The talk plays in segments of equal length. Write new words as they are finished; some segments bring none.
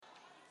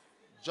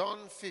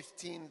John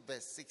 15,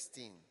 verse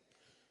 16.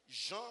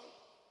 Jean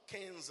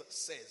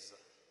 15:16.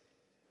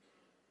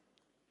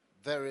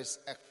 There is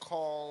a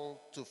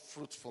call to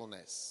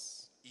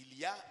fruitfulness. Il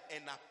y a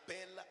un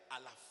appel à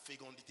la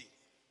fécondité.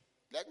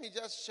 Let me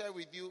just share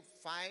with you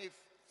 5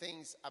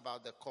 things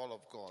about the call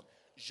of God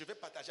Je vais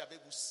partager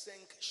avec vous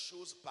 5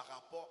 choses par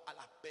rapport à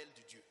l'appel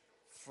de Dieu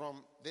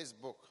from this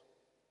book.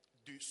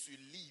 de ce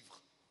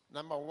livre.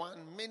 Number 1,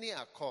 many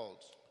are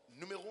called.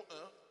 Numéro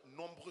 1,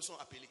 nombreux sont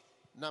appelés.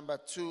 Number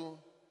 2,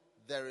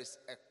 there is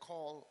a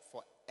call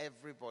for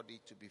everybody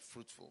to be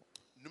fruitful.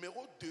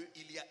 Numéro 2,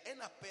 il y a un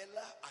appel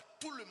à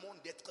tout le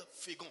monde d'être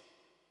fécond.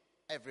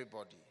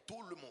 Everybody.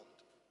 Tout le monde.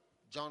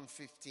 John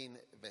 15,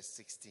 verse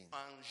 16.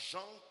 En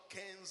Jean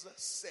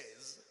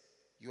 15:16,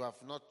 You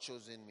have not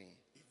chosen me.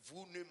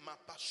 vous ne m'avez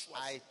pas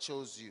choisi, I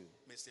chose you,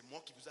 mais c'est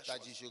moi qui vous ai that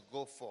you choisi should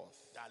go forth,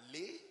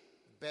 d'aller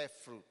bear et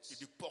fruit,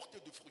 de porter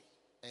du fruit,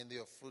 and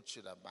your fruit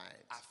should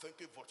abide. afin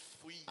que votre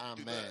fruit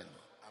Amen. demeure.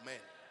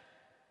 Amen.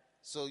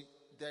 So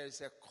there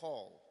is a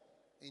call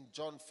in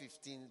John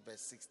 15,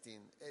 verse 16.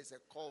 There is a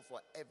call for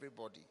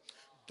everybody.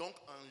 Donc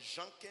en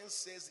Jean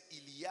 15:16,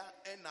 il y a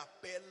un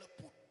appel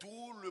pour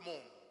tout le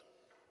monde.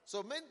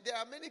 So there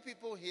are many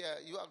people here.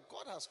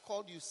 God has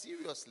called you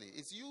seriously.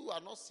 It's you who are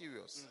not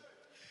serious.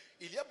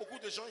 Il y a beaucoup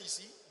de gens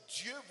ici.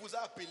 Dieu vous a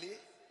appelé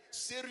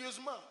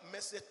sérieusement,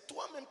 mais c'est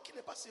toi-même qui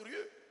n'es pas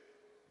sérieux.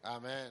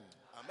 Amen.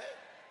 Amen.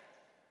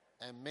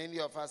 And many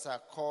of us are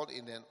called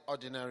in an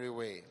ordinary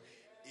way.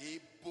 Et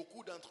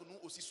beaucoup d'entre nous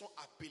aussi sont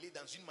appelés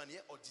dans une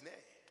manière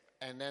ordinaire.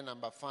 And then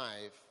number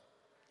 5,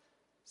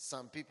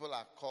 some people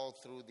are called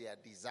through their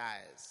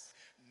desires.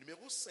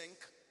 Numéro 5,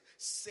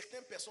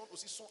 certaines personnes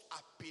aussi sont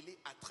appelées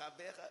à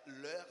travers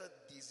leurs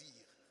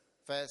désirs.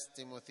 1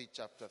 Timothy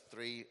chapter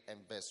 3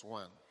 and verse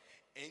 1.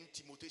 1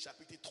 Timothée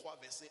chapitre 3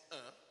 verset 1.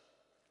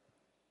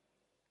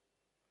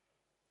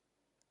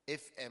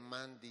 If a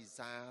man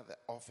desire the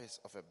office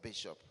of a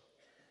bishop,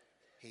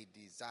 he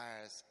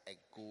desires a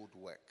good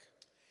work.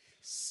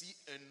 Si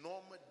un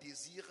homme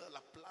désire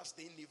la place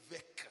d'un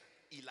évêque,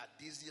 il a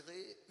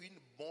désiré une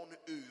bonne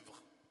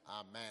œuvre.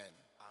 Amen.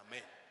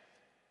 Amen.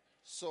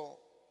 So,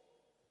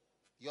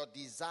 your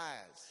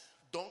desires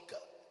Donc,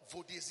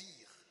 vos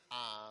désirs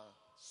are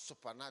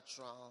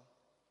supernatural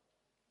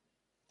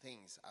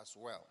things as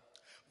well.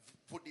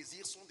 Vos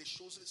désirs sont des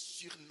choses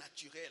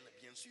surnaturelles,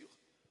 bien sûr.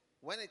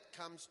 When it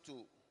comes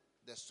to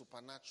the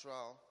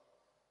supernatural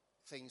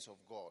things of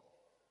God,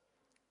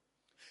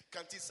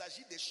 Quand il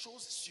s'agit des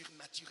choses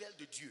surnaturelles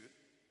de Dieu,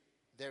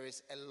 there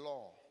is a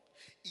law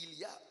il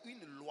y a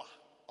une loi,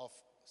 of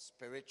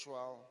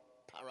spiritual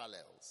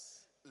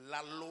parallels.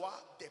 la loi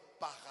des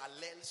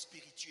parallèles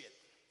spirituels.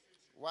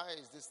 Why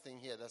is this thing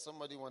here? Does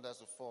somebody want us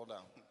to fall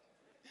down?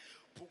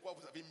 Pourquoi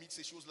vous avez mis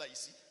ces choses-là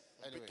ici?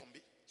 On Anyway, peut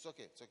tomber. it's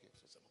okay, it's okay.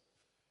 C'est bon.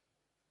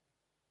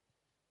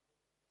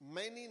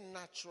 Many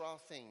natural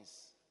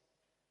things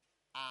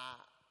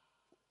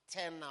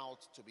turn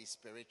out to be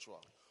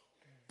spiritual.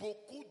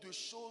 Beaucoup de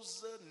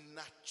choses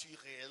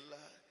naturelles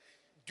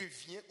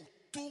deviennent ou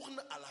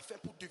tournent à la fin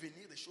pour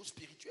devenir des choses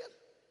spirituelles.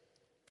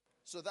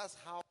 So that's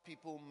how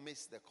people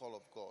miss the call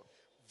of God,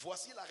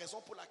 Voici la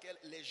raison pour laquelle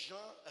les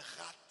gens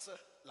ratent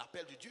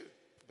l'appel de Dieu.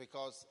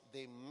 because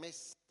they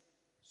miss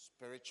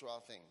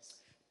spiritual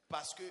things.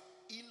 Parce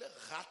qu'ils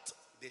ratent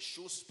des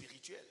choses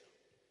spirituelles.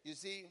 You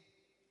see,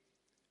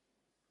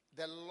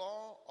 the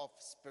law of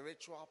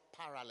spiritual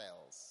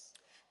parallels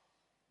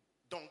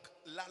Donc,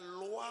 la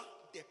loi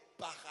des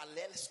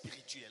parallèles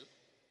spirituels,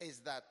 is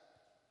that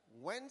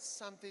when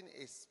something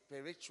is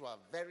spiritual,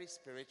 very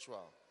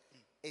spiritual,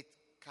 it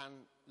can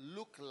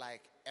look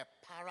like a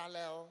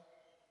parallel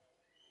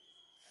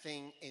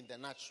thing in the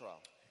natural.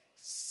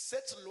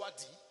 cette loi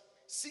dit,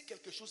 si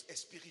quelque chose est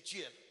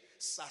spirituel,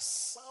 ça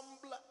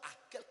semble à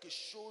quelque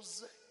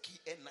chose qui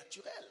est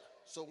naturel.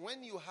 So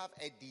when you have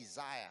a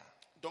desire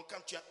Donc,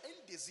 quand tu as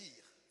un désir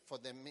for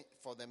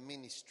the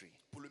ministry,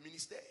 pour le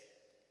ministère,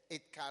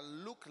 it can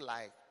look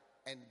like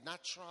a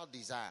natural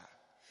desire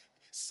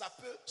ça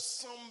peut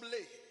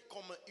sembler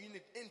comme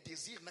un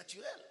désir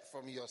naturel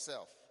from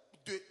yourself,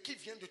 qui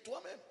vient de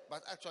toi-même.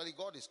 but actually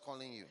God is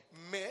calling you.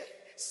 Mais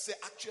c'est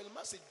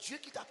Dieu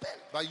qui t'appelle.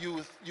 But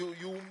you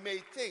may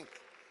think,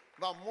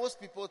 but most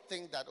people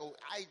think that, oh,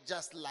 I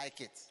just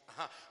like it.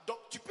 Aha.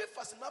 Donc, tu peux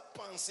facilement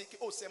penser que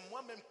c'est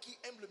moi-même qui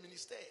aime le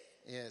ministère.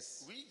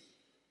 Yes, Oui,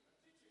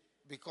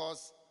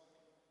 because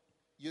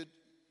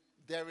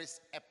there is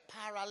a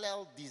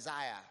parallel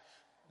desire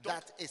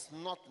that is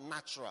not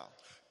natural,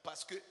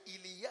 parce qu'il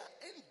y a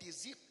un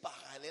désir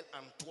parallèle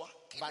en toi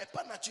qui But- n'est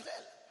pas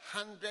naturel.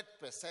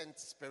 100%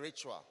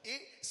 spiritual. Et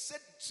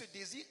ce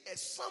désir est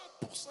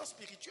 100%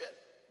 spirituel.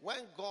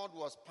 When God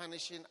was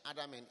punishing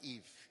Adam and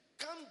Eve,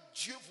 Quand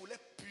Dieu voulait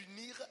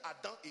punir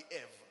Adam et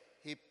Ève,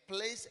 he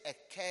placed a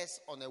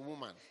curse on a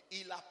woman,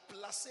 il a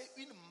placé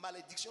une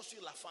malédiction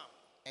sur la femme.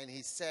 and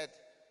he said,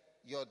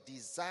 your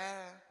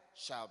desire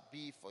shall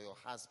be for your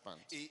husband.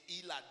 Et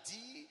il a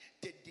dit,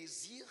 tes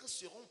désirs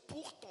seront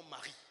pour ton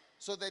mari.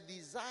 So the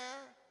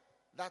desire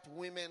that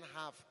women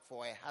have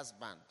for a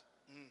husband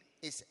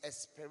is a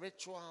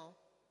spiritual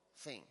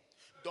thing.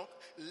 Donc,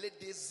 le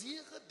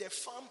désir des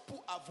femmes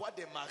pour avoir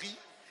des maris,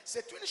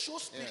 c'est une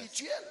chose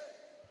spirituelle.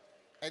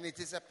 And it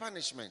is a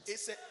punishment. Et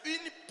c'est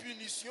une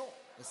punition.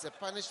 It's a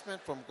punishment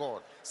from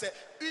God. C'est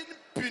une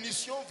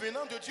punition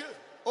venant de Dieu.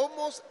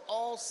 Almost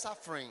all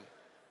suffering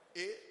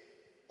Et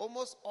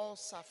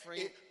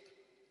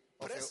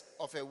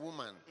of a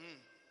woman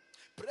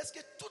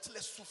presque toutes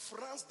les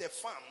souffrances des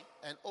femmes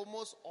and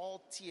almost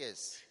all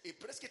tears et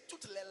presque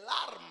toutes les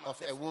larmes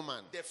of a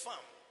woman des femmes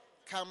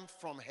come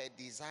from her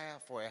desire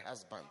for a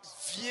husband.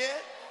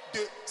 vient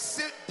de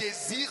ce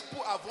désir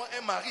pour avoir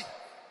un mari.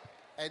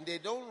 And they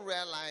don't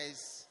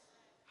realize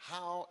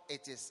how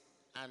it is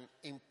an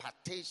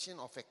impartation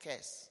of a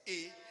curse.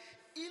 Et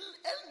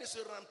elles ne se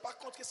rendent pas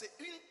compte que c'est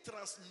une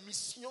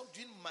transmission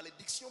d'une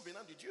malédiction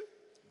venant de Dieu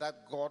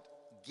That God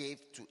gave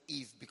to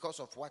Eve because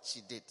of what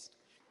she did.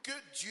 que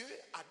Dieu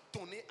a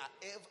donné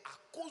à Ève à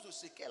cause de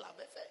ce qu'elle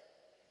avait fait.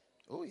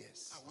 Oh,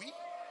 yes. Ah oui?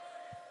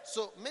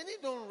 So many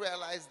don't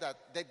realize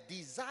that the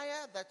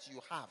desire that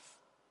you have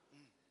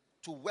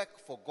to work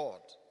for God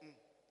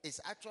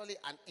is actually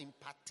an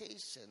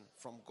impartation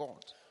from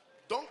God.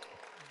 Donc,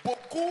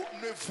 beaucoup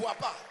ne voient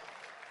pas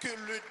que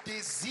le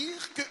désir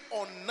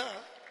qu'on a,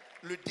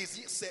 le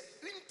désir, c'est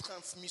une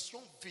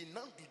transmission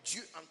venant du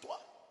Dieu en toi.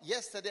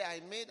 Yesterday,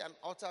 I made an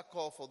altar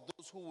call for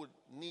those who would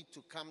need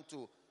to come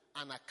to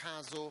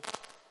Anakazo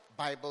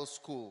Bible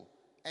School.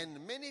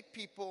 And many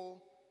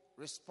people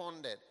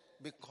responded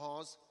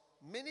because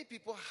many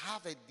people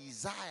have a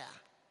desire.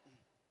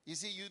 You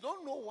see, you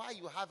don't know why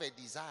you have a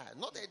desire.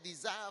 Not a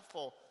desire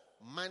for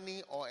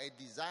money or a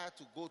desire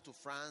to go to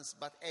France,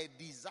 but a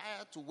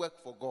desire to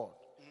work for God.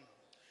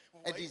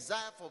 A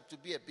desire to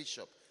be a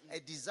bishop. A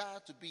desire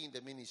to be in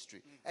the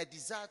ministry. A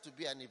desire to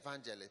be an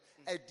evangelist.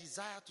 A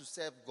desire to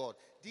serve God.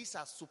 These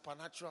are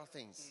supernatural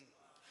things.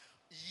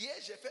 Hier,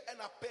 j'ai fait un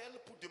appel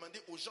pour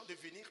demander aux gens de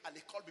venir à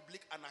l'école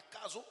biblique à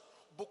Nakazo.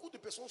 Beaucoup de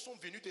personnes sont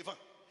venues devant.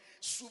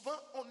 Souvent,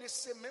 on ne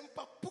sait même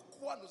pas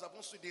pourquoi nous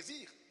avons ce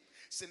désir.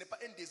 Ce n'est pas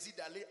un désir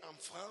d'aller en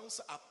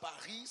France, à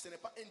Paris. Ce n'est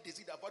pas un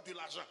désir d'avoir de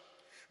l'argent.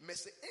 Mais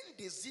c'est un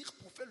désir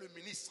pour faire le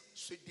ministre.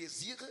 Ce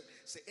désir,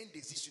 c'est un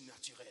désir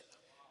surnaturel.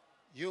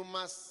 You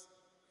must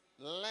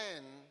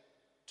learn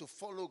to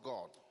follow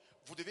God.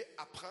 Vous devez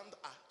apprendre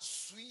à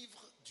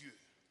suivre Dieu.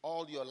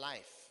 All your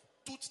life.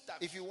 Toute ta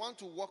vie. If you want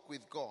to walk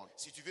with God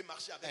Si tu veux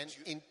marcher avec and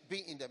Dieu,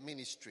 be in the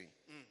ministry,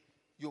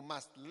 you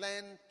must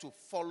learn to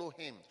follow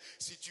Him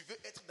si tu veux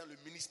être dans le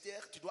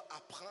ministère, tu dois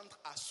apprendre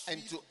à and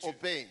suivre to Dieu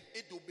obey.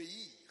 et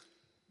d'obéir.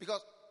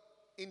 Because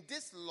in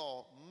this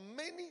law,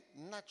 many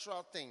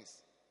natural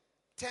things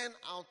turn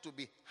out to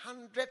be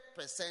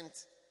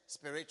 100%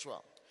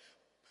 spiritual.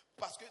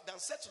 Parce que dans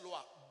cette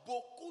loi,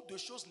 beaucoup de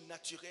choses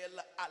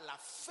naturelles à la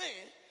fin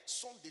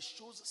sont des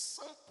choses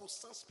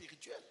 100%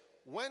 spirituelles.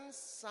 When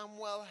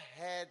Samuel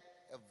heard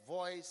a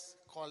voice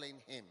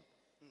calling him,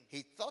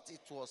 he thought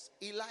it was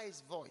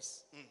Eli's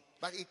voice.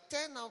 But it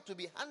turned out to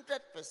be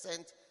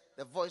 100%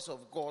 the voice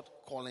of God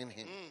calling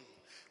him.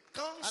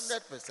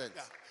 100%.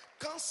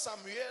 Quand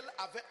Samuel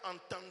avait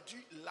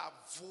entendu la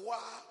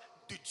voix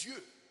de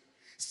Dieu,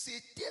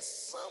 c'était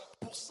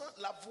 100%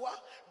 la voix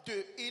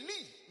de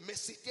Élie, mais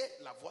c'était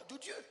la voix de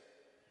Dieu.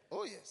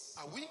 Oh, yes.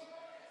 Ah oui?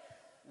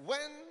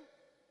 When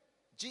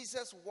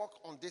Jesus walked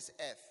on this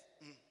earth,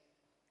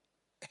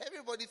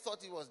 everybody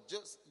thought he was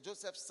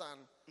Joseph's son,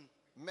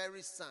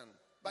 Mary's son.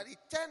 But it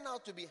turned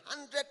out to be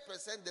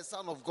 100% the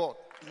Son of God.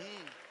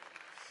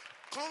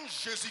 Quand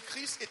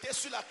Jésus-Christ était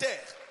sur la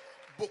terre,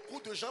 beaucoup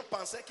de gens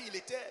pensaient qu'il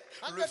était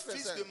le 100%.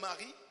 fils de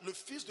Marie, le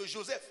fils de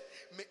Joseph.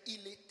 Mais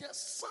il était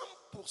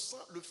 100%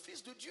 le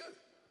fils de Dieu.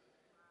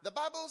 The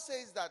Bible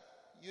says that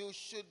you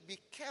should be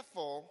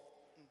careful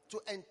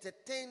to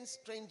entertain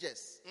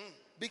strangers.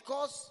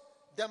 Because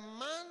the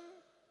man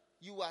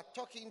you are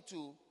talking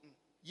to,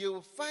 you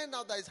will find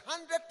out that it's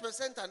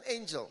 100% an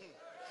angel.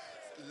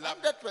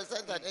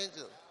 100% an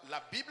angel.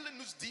 La Bible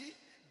nous dit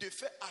de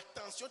faire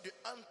attention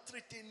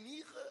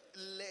d'entretenir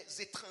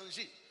les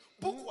étrangers.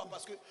 Pourquoi?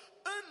 Parce que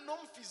un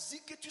homme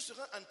physique que tu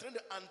seras en train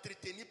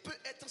d'entretenir peut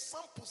être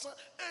 100%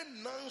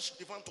 un ange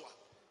devant toi.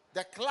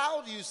 The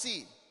cloud you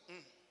see,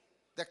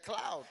 the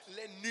cloud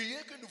Les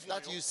nuées que nous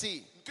that voyons, you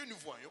see, you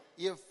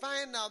you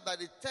find out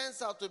that it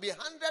turns out to be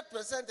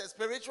 100% a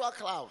spiritual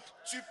cloud.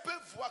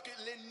 peux voir que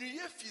les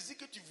nuées physiques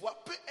que tu vois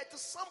peut être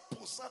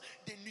 100%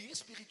 des nuées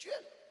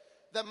spirituelles.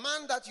 The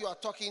man that you are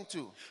talking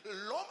to,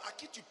 L'homme à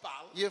qui tu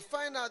parles, you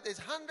find out it's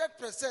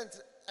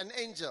 100% an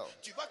angel.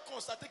 tu vas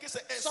constater que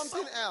c'est un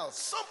Something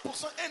else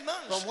 100% un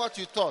ange. from what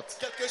you thought.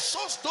 Quelque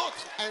chose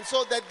d'autre. And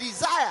so the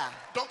desire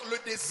Donc le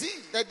désir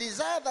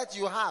that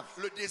you have,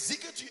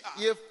 que tu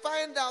as, you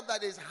find out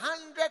that it's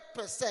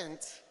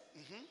 100%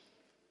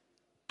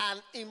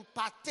 an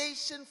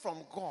impartation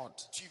from God,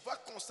 tu vas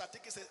constater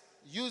que c'est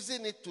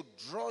using it to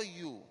draw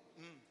you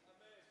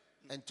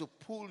and to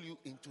pull you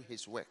into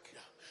His work.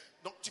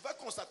 donc tu vas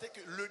constater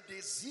que le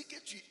désir que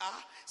tu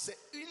as, c'est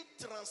une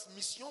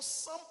transmission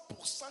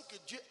 100% que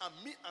Dieu a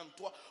mis en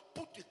toi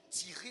pour te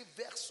tirer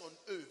vers son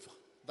œuvre.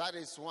 That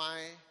is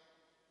why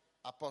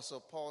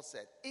Apostle Paul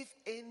said, if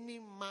any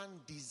man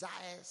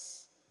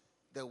desires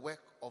the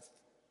work of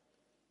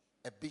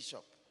a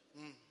bishop,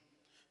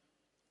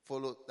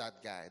 follow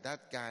that guy.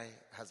 That guy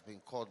has been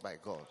called by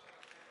God.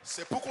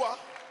 C'est pourquoi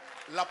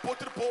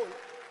l'apôtre Paul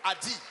a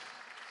dit,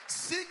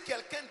 si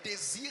quelqu'un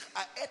désire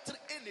à être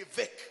un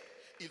évêque,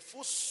 il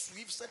faut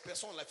suivre cette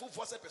personne-là, il faut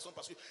voir cette personne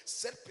parce que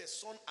cette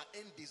personne a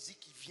un désir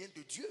qui vient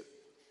de Dieu.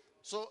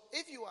 So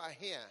if you are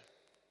here,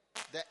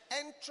 the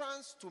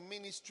entrance to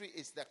ministry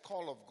is the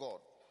call of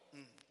God.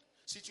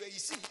 Si tu es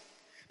ici,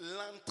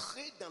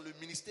 l'entrée dans le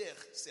ministère,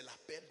 c'est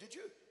l'appel de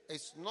Dieu.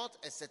 It's not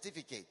a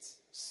certificate.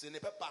 Ce n'est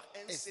pas par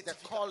un It's the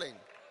certificat, calling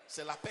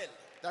c'est l'appel.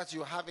 that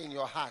you have in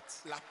your heart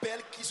L'appel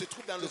qui se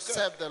trouve dans to le cœur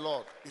serve the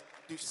Lord.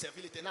 de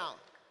servir l'Éternel. Now,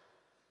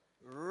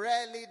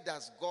 rarely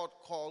does God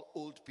call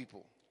old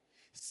people.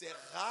 C'est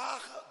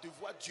rare de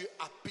voir Dieu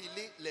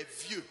appeler les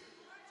vieux.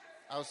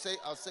 I'll say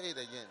it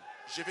again.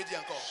 Je vais dire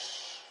encore.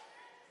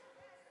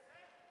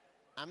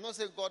 I'm not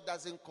saying God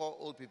doesn't call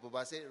old people, but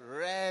I say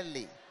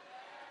rarely.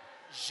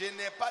 Je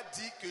n'ai pas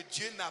dit que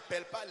Dieu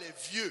n'appelle pas les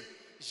vieux.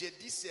 J'ai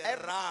dit c'est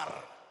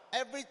rare.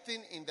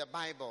 Everything in the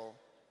Bible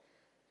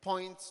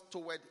points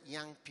toward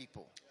young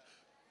people.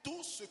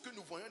 Tout ce que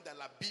nous voyons dans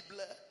la Bible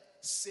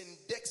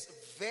s'indexe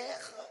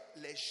vers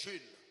les jeunes.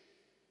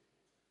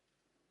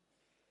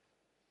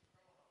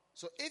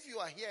 So if you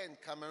are here in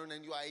Cameroon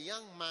and you are a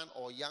young man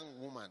or young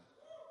woman,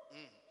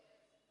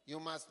 you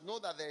must know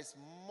that there is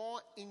more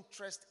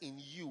interest in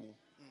you.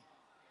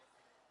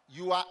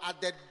 You are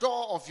at the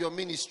door of your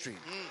ministry.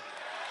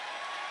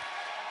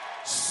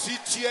 Si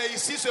tu es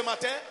ici ce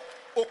matin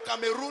au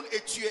Cameroun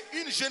et tu es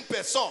une jeune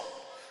personne,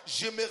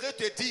 j'aimerais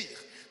te dire,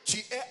 tu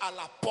es à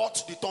la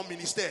porte de ton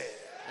ministère.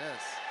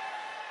 Yes.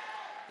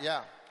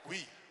 Yeah.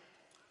 Oui.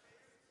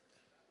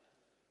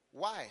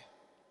 Why?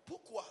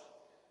 Pourquoi?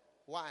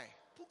 Why?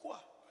 Pourquoi?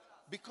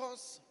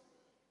 Because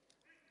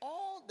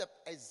all the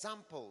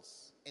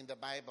examples in the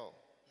Bible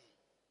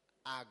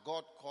are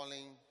God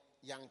calling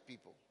young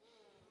people.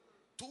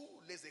 Tous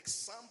les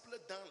exemples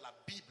dans la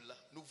Bible,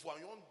 nous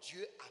voyons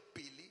Dieu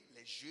appeler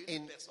les jeunes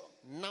In personnes.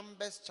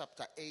 Numbers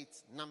chapter 8,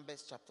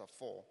 Numbers chapter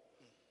 4,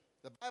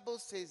 the Bible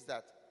says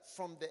that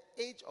from the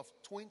age of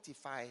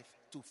 25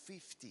 to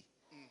 50,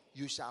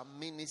 you shall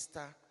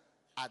minister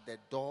at the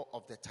door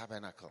of the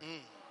tabernacle.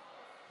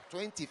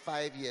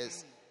 25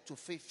 years to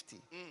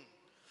 50.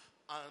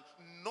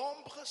 En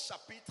Nombre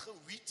chapitre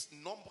 8,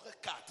 Nombre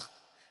 4,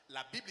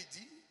 la Bible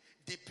dit,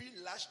 depuis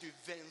l'âge de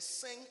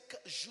 25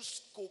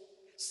 jusqu'au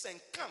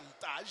 50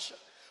 âge,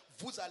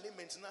 vous allez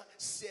maintenant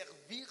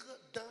servir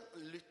dans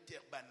le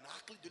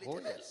tabernacle de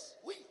l'Éternel. yes.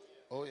 Oui.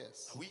 Oh,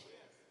 yes. Oui.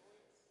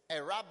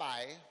 A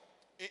rabbi,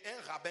 Et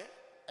un rabbin,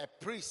 a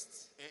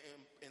priest,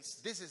 un-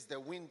 this is the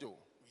window,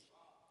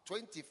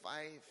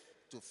 25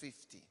 to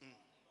 50.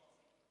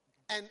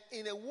 And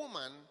in a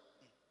woman,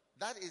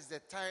 that is the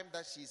time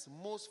that she's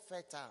most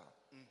fertile.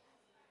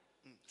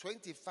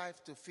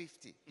 25 to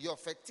 50. Your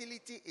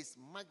fertility is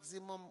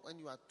maximum when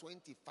you are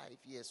 25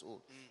 years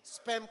old.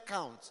 Sperm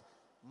count,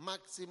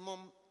 maximum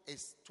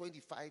is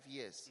 25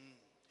 years.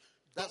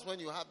 That's when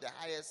you have the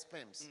highest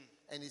sperms.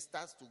 And it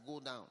starts to go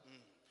down.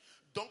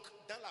 Donc,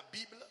 dans la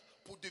Bible,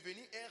 pour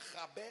devenir un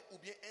rabbin ou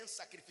bien un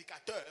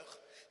sacrificateur,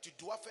 tu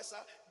dois faire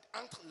ça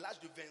entre l'âge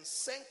de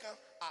 25 ans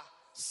à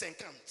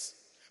 50.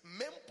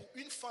 Même pour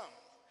une femme,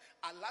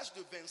 à l'âge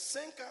de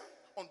 25 ans,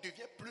 on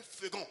devient plus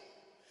fécond.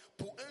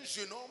 Pour un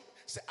jeune homme,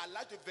 c'est à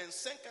l'âge de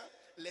 25 ans,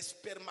 les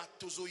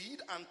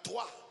spermatozoïdes en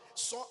toi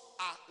sont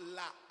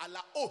à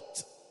la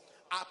haute.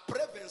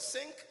 Après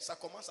 25, ça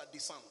commence à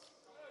descendre.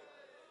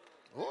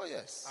 Oh,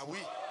 yes. Ah oui.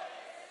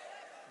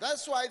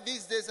 That's why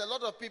these days a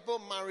lot of people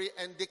marry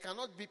and they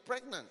cannot be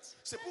pregnant.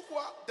 C'est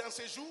pourquoi, dans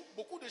ces jours,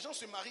 beaucoup de gens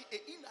se marient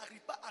et ils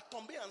n'arrivent pas à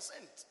tomber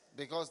enceinte.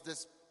 Because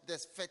this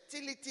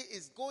fertility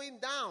is going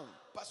down.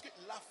 Parce que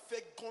la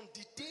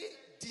fécondité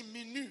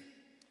diminue.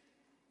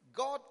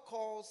 God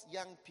calls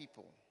young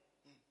people.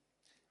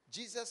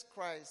 Jesus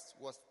Christ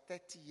was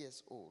 30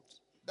 years old.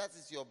 That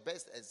is your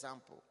best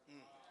example.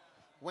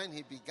 When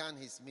he began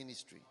his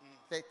ministry,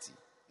 30.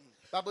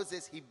 Bible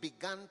says he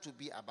began to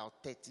be about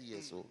 30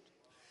 years old.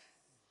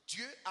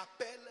 Dieu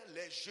appelle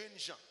les jeunes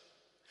gens.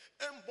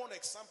 Un bon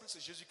exemple, c'est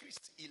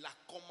Jésus-Christ. Il a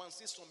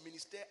commencé son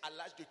ministère à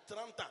l'âge de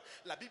 30 ans.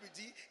 La Bible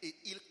dit, et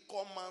il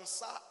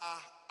commença à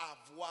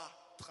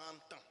avoir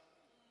 30 ans.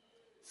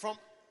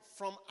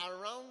 From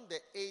around the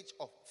age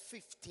of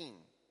 15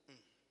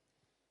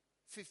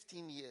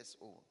 years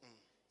old,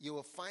 you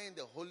will find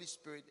the Holy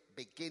Spirit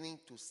beginning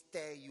to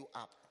stir you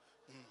up.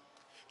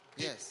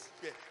 Yes.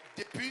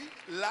 Depuis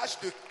l'âge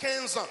de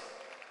 15 ans,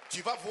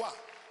 tu vas voir,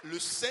 le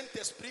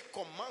Saint-Esprit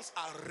commence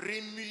à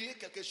remuer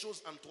quelque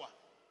chose en toi.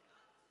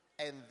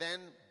 And then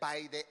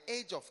by the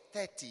age of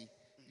 30,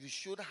 you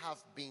should have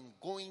been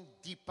going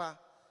deeper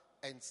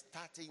and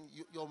starting.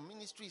 Your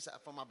ministry is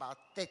from about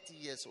 30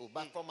 years old,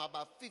 but from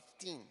about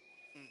 15,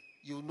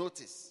 you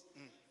notice.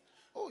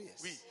 Oh, yes.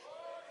 Oui.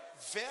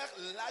 Vers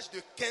l'âge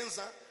de 15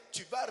 ans,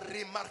 tu vas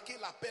remarquer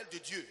l'appel de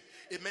Dieu.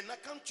 Et maintenant,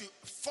 quand tu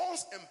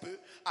fonces un peu,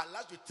 à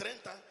l'âge de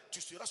 30 ans, tu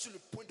seras sur le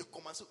point de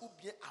commencer ou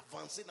bien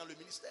avancer dans le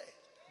ministère.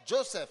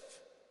 Joseph,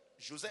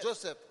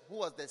 Joseph, who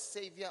was the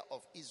savior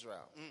of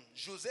Israel,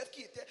 Joseph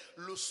qui était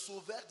le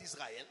sauveur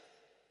d'Israël,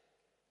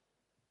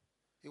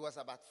 he was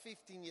about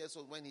 15 years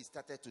old when he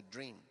started to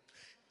dream.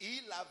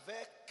 il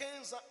avait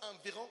 15 ans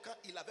environ quand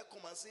il avait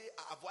commencé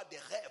à avoir des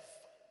rêves.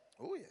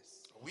 Oh,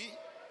 yes. Oui.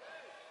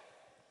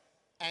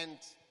 And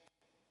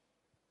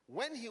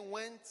when he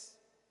went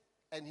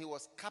and he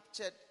was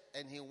captured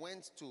and he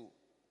went to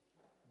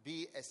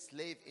be a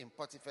slave in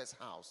Potiphar's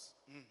house,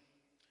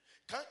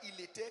 Quand il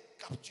était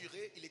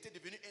capturé, il était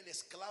devenu un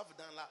esclave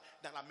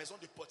dans la maison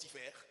de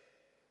Potiphar.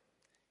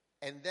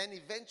 and then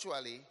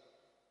eventually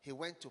he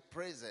went to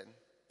prison.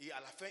 Et à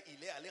la fin,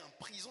 il est allé en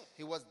prison.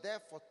 He was there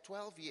for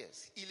 12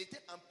 years. Il était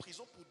en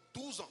prison pour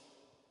 12 ans.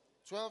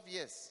 12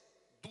 years.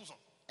 12 ans.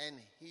 And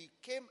he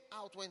came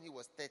out when he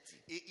was 30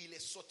 Et il est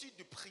sorti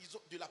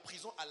de la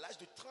prison à l'âge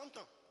de 30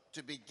 ans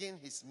to begin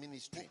his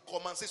ministry pour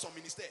commencer son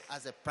ministère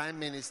as a prime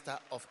minister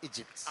of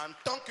Egypt. en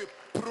tant que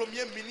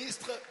premier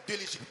ministre de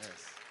l'Égypte.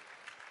 Yes.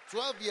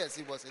 12 years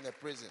he was in a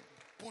prison.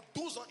 Pour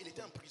 12 ans, il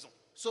était en prison.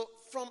 So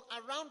from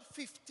around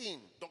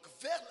 15, Donc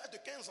vers l'âge de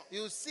 15 ans,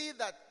 you see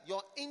that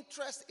your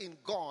interest in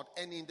God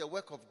and in the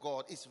work of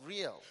God is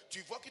real.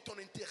 tu vois que ton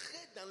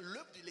intérêt dans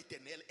l'œuvre de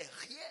l'Éternel est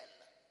réel.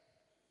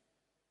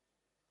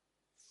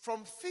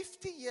 From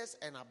 50 years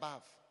and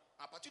above,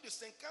 À partir de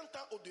 50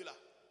 ans au-delà,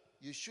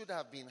 you should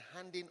have been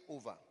handing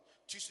over.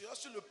 tu seras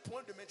sur le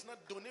point de maintenant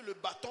donner le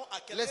bâton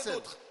à quelqu'un Listen,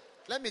 d'autre.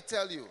 let me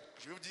tell you,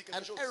 Je vais vous dire an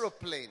quelque chose.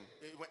 aeroplane,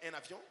 Un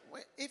avion,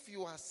 if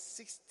you are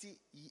 60,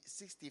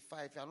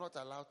 65, you are not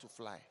allowed to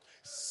fly.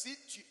 si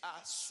tu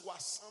as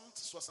 60,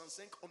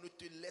 65, on ne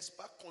te laisse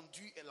pas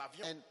conduire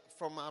l'avion. And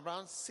from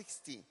around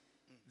 60,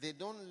 they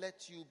don't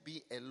let you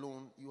be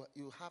alone.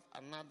 You have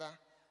another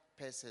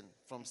person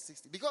from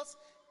 60. Because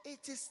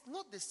it is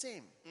not the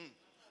same.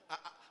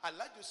 À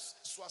l'âge de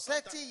 60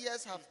 30 ans,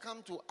 years have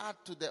come to add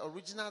to the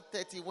original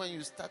 30 when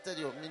you started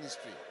your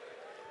ministry.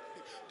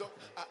 donc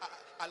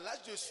à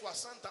l'âge de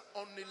 60 ans,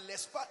 on ne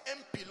laisse pas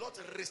un pilote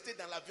rester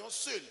dans l'avion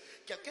seul.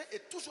 Quelqu'un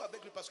est toujours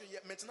avec lui parce que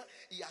maintenant,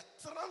 il y a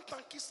 30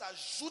 ans qui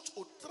s'ajoutent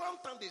aux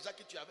 30 ans déjà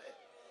que tu avais.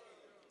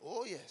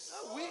 Oh, yes.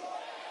 Ah oui,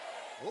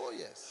 Oh,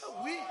 yes.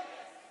 ah oui.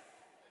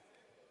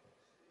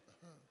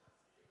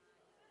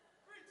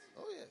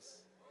 Oh, yes.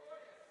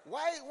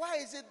 Why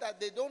is it that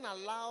they don't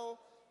allow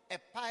a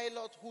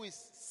pilot who is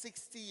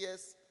 60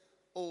 years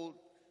old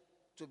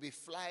to be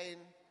flying,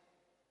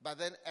 but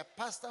then a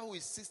pastor who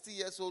is 60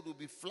 years old will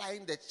be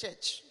flying the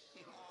church,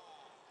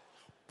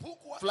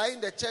 Pourquoi,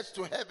 flying the church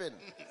to heaven?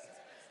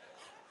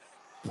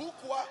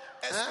 pourquoi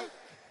est-ce Hein?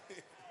 que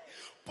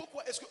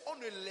pourquoi est-ce qu'on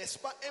ne laisse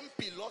pas un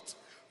pilote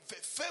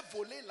faire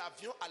voler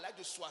l'avion à l'âge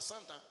de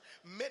 60 ans?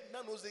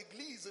 Maintenant, nos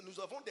églises, nous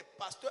avons des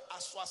pasteurs à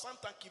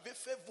 60 ans qui veulent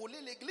faire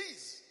voler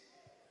l'église.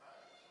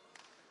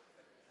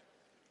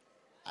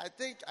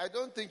 I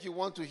don't think you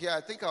want to hear. I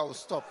think I will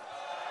stop.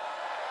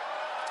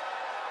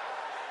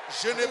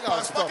 Je ne think I'll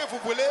pense pas stop. que vous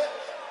voulez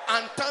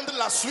entendre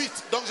la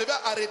suite, donc je vais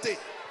arrêter.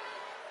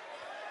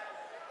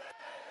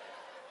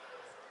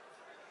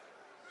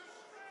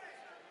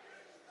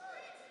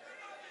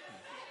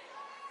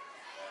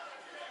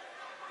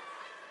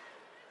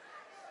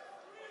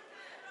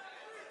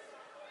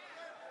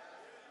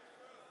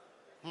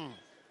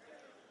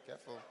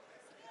 Careful.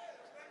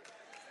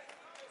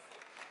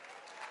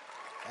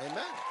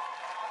 Amen.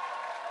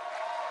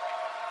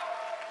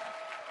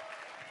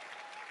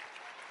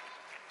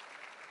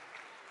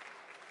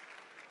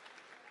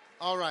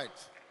 All right.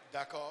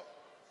 D'accord?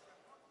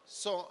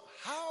 So,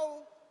 how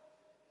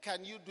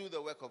can you do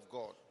the work of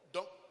God?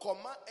 Donc,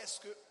 comment est-ce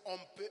qu'on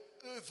peut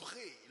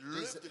œuvrer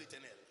l'œuvre de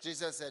l'Éternel?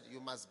 Jesus said, you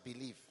must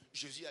believe.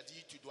 Jésus a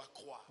dit, tu dois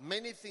croire.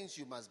 Many things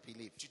you must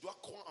believe. Tu dois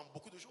croire en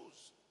beaucoup de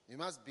choses. You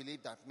must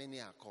believe that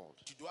many are called.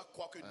 Tu dois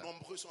croire que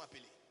nombreux sont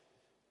appelés.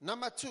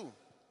 Number 2,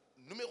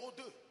 Numéro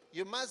 2,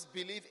 you must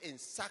believe in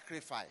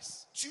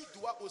sacrifice. tu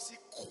dois aussi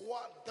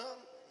croire dans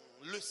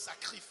le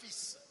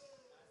sacrifice.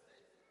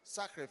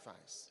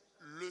 Sacrifice.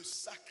 Le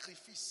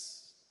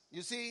sacrifice.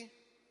 You see,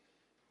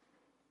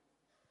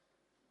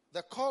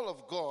 the call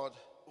of God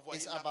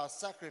is about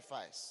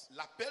sacrifice.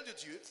 L'appel de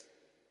Dieu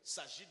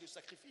s'agit de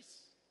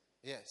sacrifice.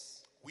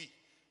 Yes. Oui.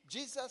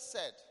 Jesus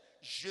said,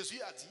 Jésus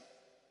a dit,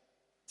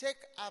 take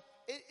up,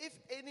 if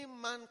any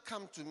man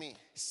come to me,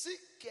 si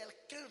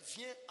quelqu'un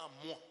vient à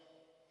moi,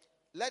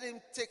 let him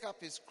take up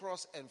his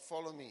cross and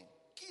follow me.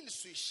 qu'il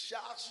se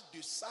charge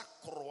de sa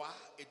croix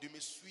et de me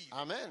suivre.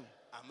 Amen.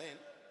 Amen.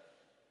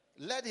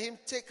 Let him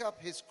take up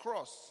his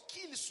cross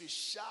Qu'il se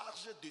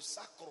charge de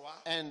sa croix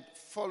and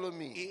follow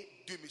me. et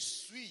de me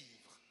suivre.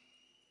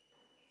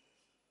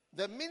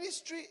 The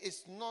ministry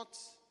is not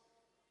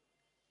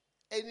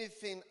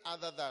anything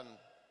other than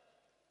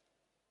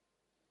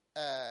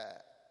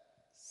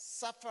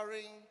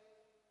suffering,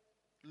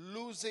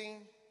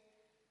 losing,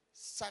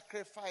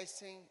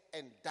 sacrificing,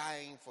 and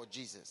dying for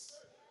Jesus.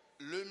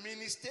 Le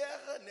ministère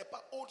n'est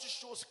pas autre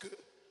chose que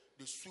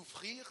de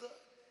souffrir,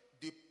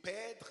 de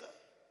perdre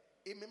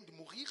et même de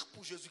mourir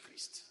pour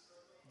Jésus-Christ.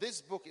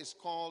 This book is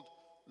called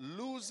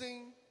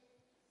Losing,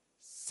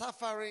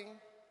 Suffering,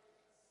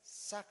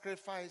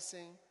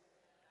 Sacrificing,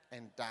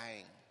 and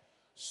Dying.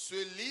 Ce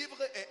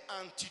livre est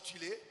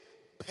intitulé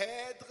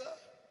Perdre,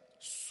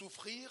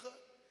 souffrir,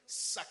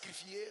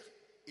 sacrifier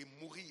et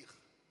mourir.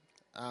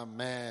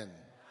 Amen.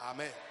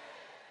 Amen.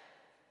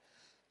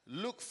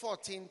 Luke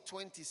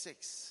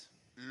 14:26.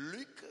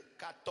 Luc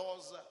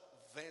 14,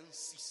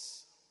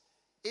 26.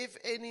 If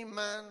any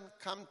man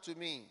come to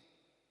me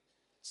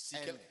Si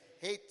and quel-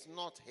 hate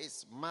not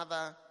his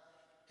mother,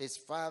 his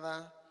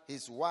father,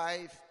 his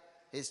wife,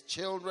 his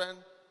children,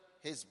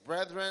 his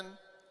brethren,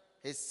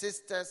 his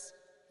sisters,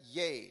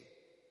 yea,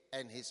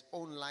 and his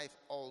own life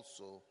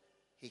also,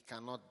 he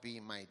cannot be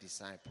my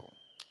disciple.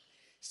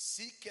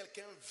 Si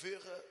quelqu'un veut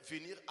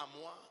venir à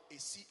moi et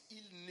si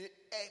il ne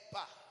hait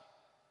pas,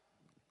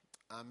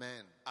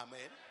 Amen.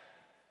 Amen.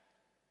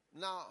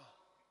 Now,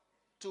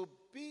 to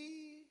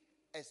be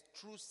a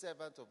true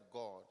servant of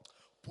God,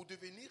 Pour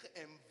devenir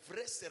un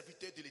vrai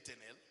serviteur de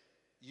l'Éternel,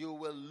 you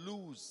will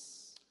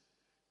lose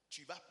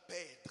tu vas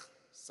perdre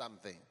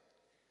something.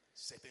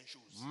 certaines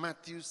choses.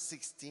 Matthew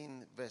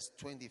 16, verse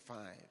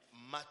 25.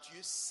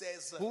 Matthieu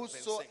 16, 25.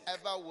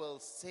 Whosoever will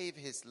save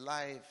his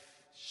life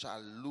shall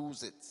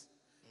lose it.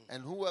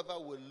 And whoever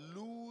will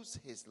lose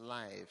his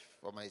life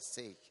for my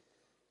sake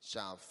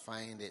shall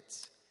find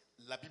it.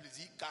 La Bible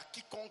dit, car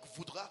quiconque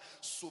voudra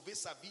sauver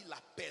sa vie la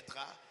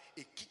perdra,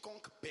 et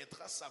quiconque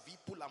perdra sa vie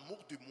pour l'amour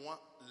de moi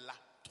la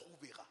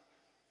trouvera.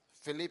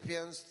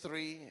 Philippians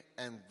 3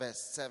 and verse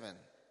 7.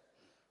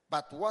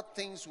 But what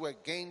things were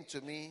gained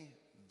to me,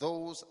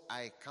 those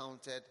I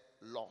counted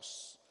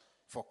loss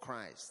for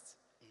Christ.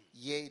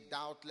 Yea,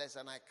 doubtless,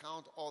 and I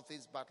count all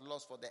things but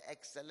loss for the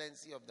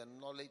excellency of the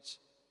knowledge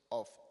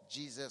of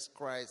Jesus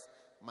Christ,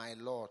 my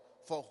Lord,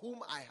 for whom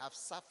I have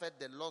suffered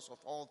the loss of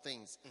all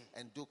things,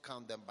 and do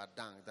count them but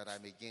dung, that I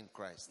may gain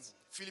Christ.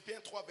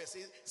 Philippiens 3,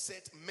 verset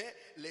 7. Mais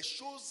les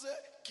choses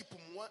qui pour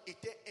moi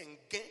étaient un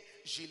gain,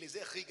 je les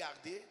ai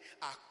regardées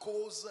à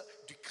cause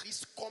du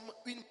Christ comme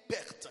une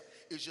perte.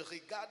 Et je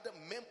regarde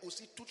même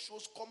aussi toutes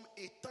choses comme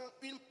étant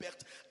une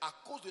perte à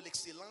cause de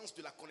l'excellence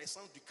de la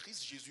connaissance du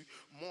Christ Jésus,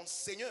 mon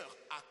Seigneur,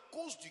 à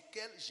cause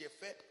duquel j'ai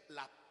fait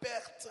la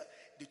perte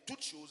de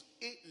toutes choses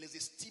et les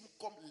estime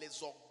comme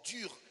les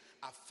ordures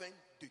afin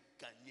de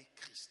gagner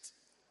Christ.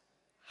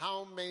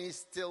 How many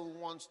still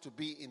wants to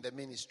be in the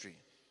ministry?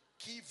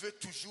 Qui veut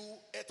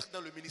toujours être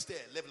dans le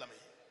ministère? Lève la main.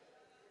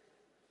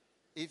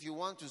 If you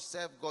want to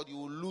serve God, you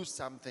will lose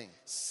something.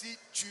 Si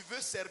tu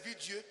veux servir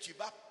Dieu, tu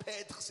vas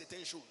perdre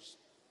certaines choses.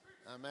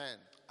 Amen.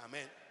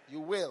 Amen.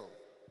 You will.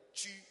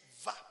 Tu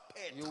vas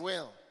perdre. You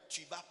will.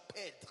 Tu vas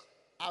perdre.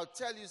 I'll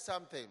tell you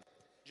something.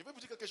 Je vais vous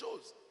dire quelque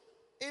chose.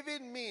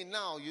 Even me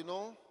now,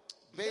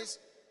 based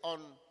on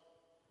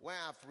where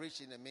I've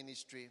reached in the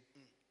ministry,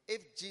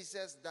 if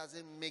Jesus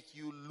doesn't make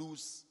you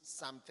lose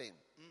something,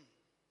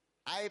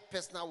 I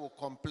personally will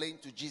complain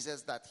to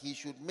Jesus that he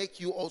should make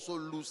you also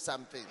lose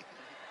something.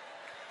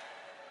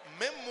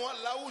 Même moi,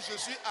 là où je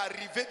suis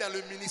arrivé dans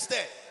le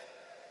ministère,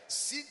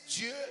 si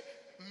Dieu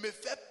me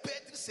fait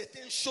perdre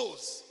certaines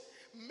choses,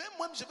 même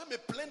moi, je vais me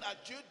plaindre à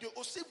Dieu de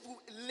aussi vous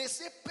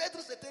laisser perdre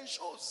certaines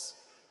choses.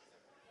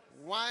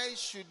 Why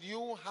should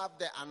you have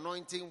the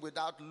anointing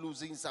without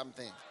losing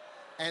something?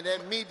 And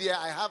then me there,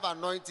 I have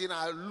anointing,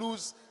 I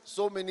lose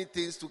so many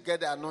things to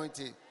get the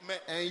anointing.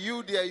 And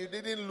you there, you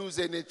didn't lose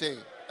anything.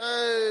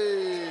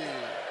 Hey!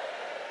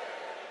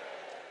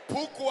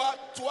 Pourquoi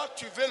toi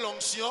tu veux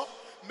l'onction,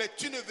 mais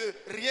tu ne veux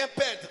rien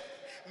perdre?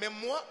 Mais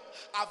moi,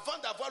 avant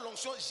d'avoir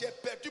l'onction, j'ai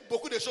perdu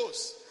beaucoup de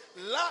choses.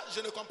 Là,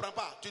 je ne comprends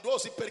pas. Tu dois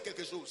aussi perdre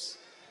quelque chose.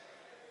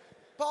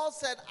 Paul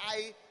said,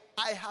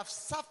 I have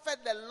suffered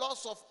the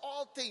loss of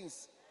all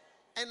things,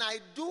 and I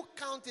do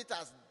count it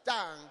as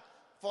dung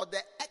for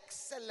the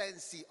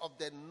excellency of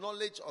the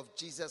knowledge of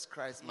Jesus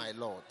Christ, my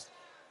Lord.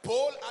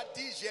 Paul a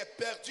dit, j'ai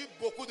perdu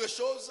beaucoup de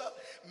choses,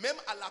 même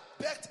à la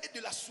perte et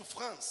de la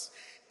souffrance.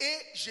 Et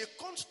je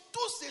compte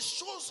toutes ces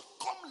choses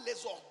comme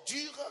les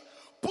ordures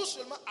pour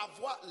seulement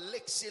avoir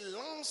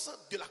l'excellence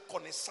de la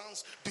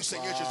connaissance du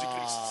Seigneur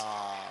Jésus-Christ.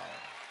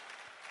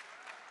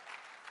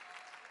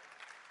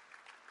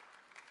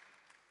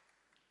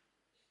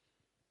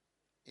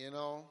 You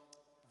know,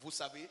 vous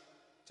savez,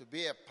 to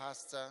be a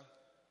pastor,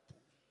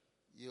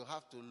 you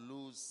have to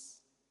lose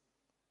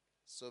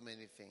so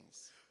many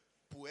things.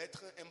 Pour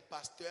être un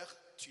pasteur,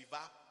 tu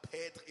vas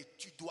perdre et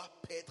tu dois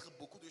perdre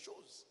beaucoup de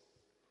choses.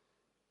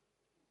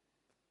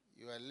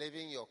 You are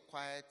living your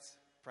quiet,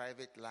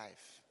 private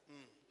life.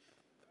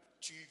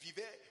 Tu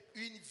vivais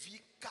une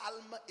vie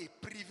calme et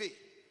privée.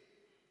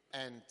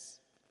 And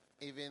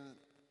even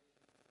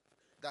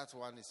that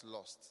one is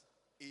lost.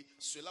 Et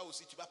cela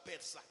aussi, tu vas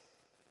perdre ça.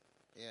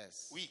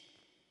 Yes. Oui.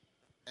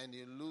 And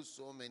you lose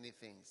so many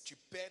things. Tu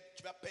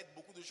vas perdre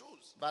beaucoup de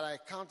choses. But I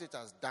count it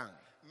as dung.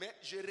 Mais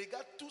je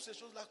regarde toutes ces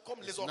choses-là comme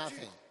It's les ordures.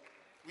 nothing.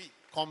 Oui.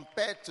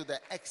 Compared to the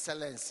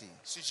excellency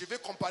Si je vais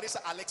comparer ça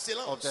à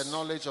l'excellence of the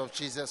knowledge of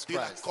Jesus de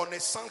la Christ.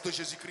 connaissance de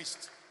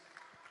Jésus-Christ.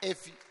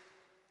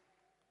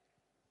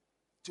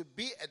 To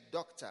be a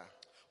doctor,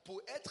 Pour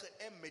être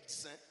un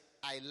médecin,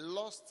 I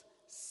lost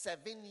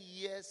 7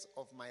 years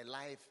of my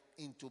life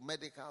into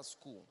medical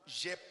school.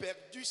 j'ai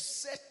perdu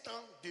 7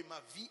 ans de ma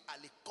vie à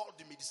l'école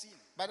de médecine.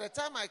 By the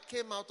time I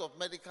came out of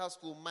medical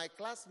school, my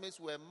classmates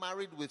were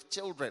married with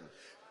children.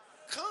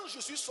 Quand je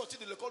suis sorti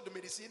de l'école de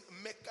médecine,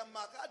 mes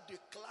camarades de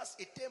classe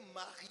étaient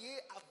mariés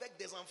avec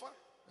des enfants.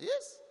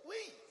 Yes. Oui.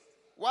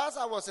 Whilst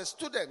I was a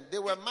student, they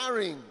were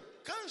marrying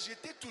Quand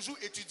j'étais toujours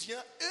étudiant,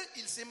 eux,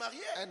 ils se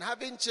mariaient, and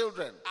having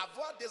children.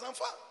 avoir des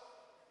enfants.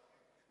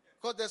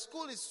 Because the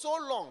school is so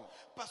long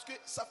Parce que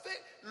ça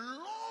fait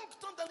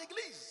longtemps dans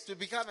l'église, to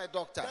become a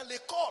doctor. dans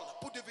l'école,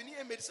 pour devenir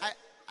un médecin.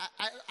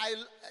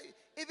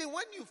 Even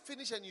when you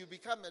finish and you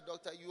become a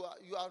doctor, you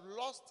are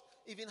lost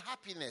even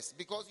happiness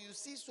because you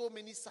see so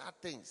many sad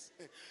things.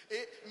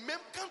 Et même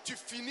quand tu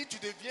finis, tu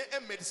deviens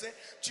un médecin,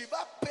 tu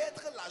vas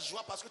perdre la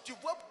joie parce que tu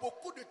vois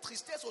beaucoup de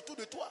tristesse autour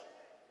de toi.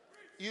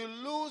 You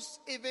lose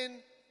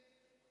even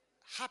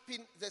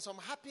happiness. There's some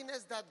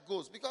happiness that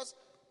goes because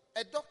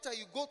a doctor,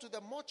 you go to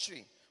the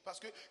mortuary. Parce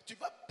que tu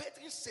vas perdre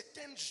une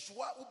certaine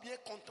joie ou bien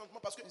contentement.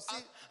 Parce que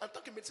en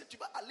tant que médecin, tu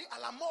vas aller à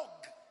la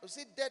morgue. You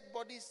see dead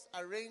bodies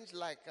arranged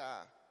like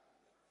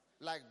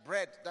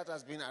bread that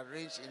has been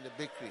arranged in the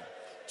bakery.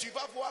 Tu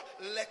vas voir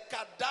les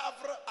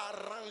cadavres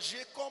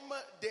arrangés comme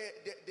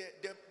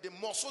des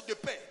morceaux de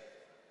pain.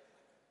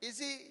 You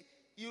see,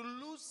 you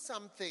lose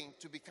something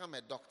to become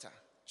a doctor.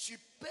 Tu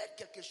perds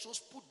quelque chose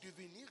pour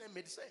devenir un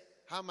médecin.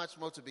 How much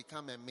more to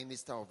become a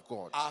minister of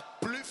God? À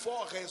plus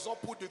forte raison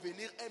pour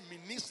devenir un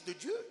ministre de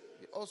Dieu.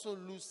 You also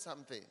lose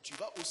something. Tu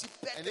vas aussi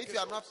perdre And quelque if you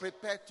are chose. not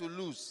prepared to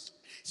lose,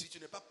 Si tu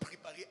n'es pas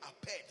préparé à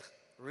perdre,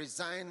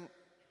 resign.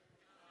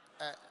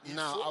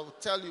 Now I'll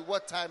tell you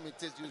what time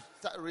it is. You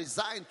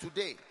resign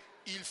today.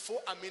 il faut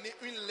amener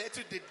une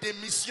lettre de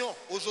démission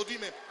aujourd'hui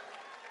même.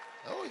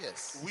 Oh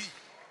yes. Oui.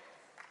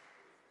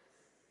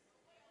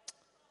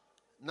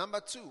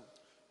 Number 2,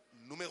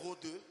 Numéro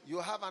 2, you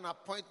have an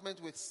appointment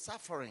with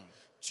suffering.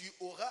 tu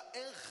auras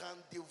un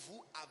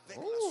rendez-vous avec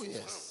Oh la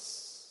yes.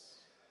 souffrance.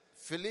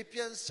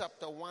 Philippians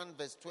chapter 1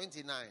 verse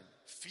 29.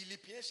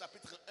 Philippiens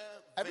chapitre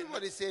 1,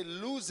 Everybody say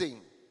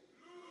losing.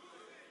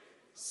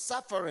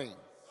 Suffering.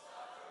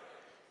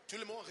 Tout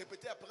le monde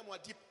répétait après moi,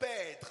 dit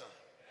perdre,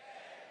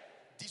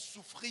 dit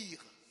souffrir.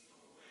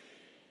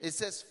 It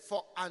says,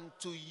 for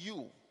unto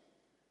you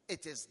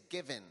it is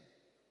given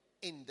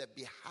in the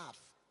behalf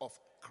of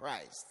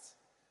Christ,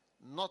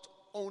 not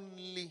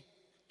only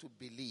to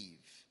believe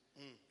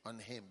on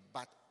him,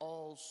 but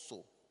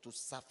also to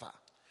suffer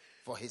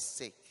for his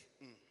sake.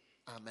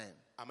 Amen.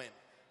 Amen.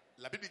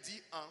 La Bible dit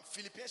en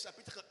Philippiens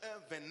chapitre 1,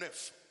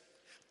 29,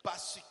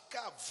 parce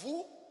qu'à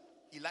vous,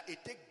 il a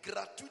été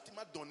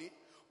gratuitement donné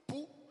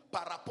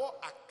par rapport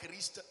à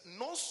Christ,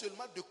 non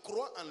seulement de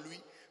croire en lui,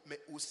 mais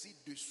aussi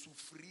de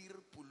souffrir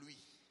pour lui.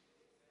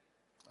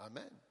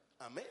 Amen.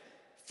 Amen.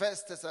 1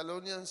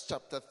 Thessalonians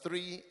chapter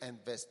 3 and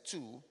verse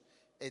 2,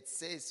 it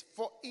says,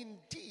 for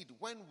indeed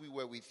when we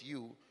were with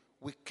you,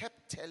 we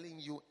kept telling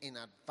you in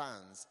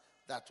advance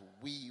that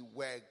we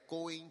were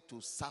going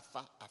to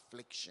suffer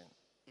affliction.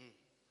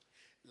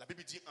 La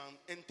Bible dit en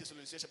 1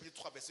 Thessaloniciens chapitre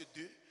 3 verset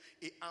 2,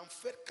 et en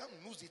fait quand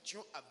nous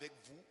étions avec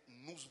vous,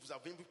 nous vous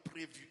avions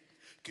prévu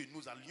que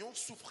nous allions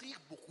souffrir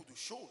beaucoup de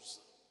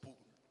choses pour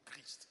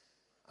Christ.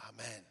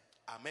 Amen.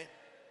 Amen.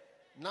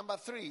 Number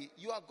 3,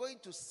 you are going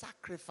to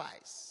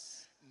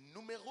sacrifice.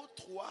 Numéro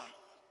 3,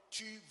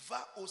 tu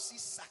vas aussi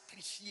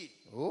sacrifier.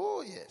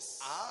 Oh yes.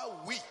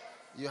 Ah oui,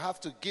 You have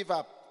to give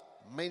up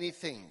many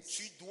things.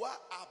 tu dois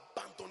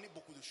abandonner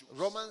beaucoup de choses.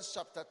 Romans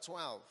chapter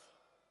 12,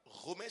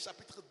 Romains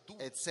chapitre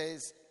 12. it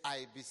says,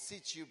 I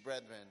beseech you,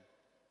 brethren,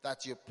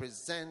 that you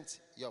present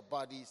your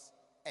bodies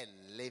a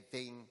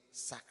living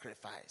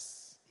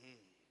sacrifice.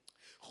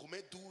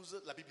 Romains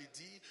 12, la Bible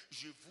dit,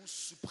 je vous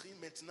supplie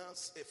maintenant,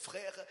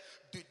 frères,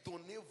 de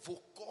donner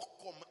vos corps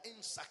comme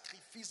un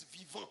sacrifice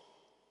vivant.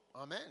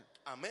 Amen.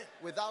 Amen.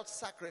 Without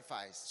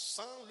sacrifice,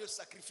 Sans le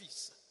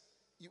sacrifice,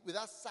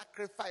 without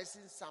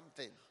sacrificing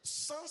something,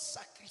 sans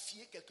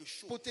sacrifier quelque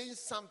chose, putting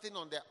something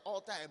on the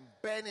altar and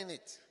burning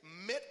it,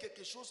 mettre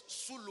quelque chose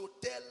sous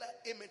l'autel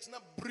et maintenant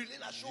brûler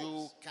la you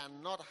chose.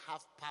 cannot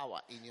have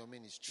power in your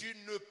ministry. Tu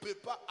ne peux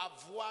pas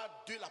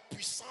avoir de la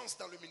puissance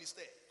dans le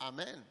ministère.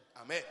 Amen.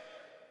 Amen.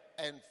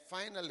 And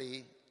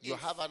finally, you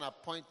have an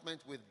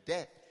appointment with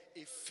death.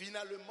 Et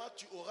finalement,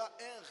 tu auras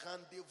un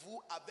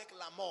rendez-vous avec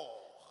la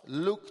mort.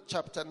 Luke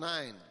chapter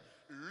 9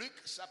 Luc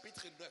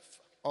chapitre 9.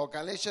 or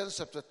Galatians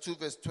chapter 2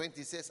 verse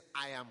 20 says,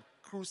 I am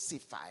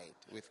crucified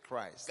with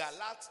Christ.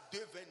 Galates 2,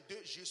 22.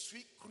 Je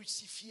suis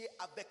crucifié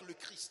avec le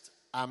Christ.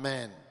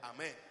 Amen.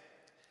 Amen.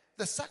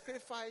 The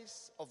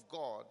sacrifice of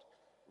God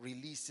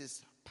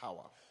releases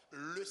power.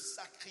 Le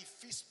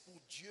sacrifice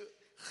pour Dieu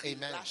Amen.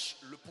 relâche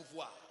le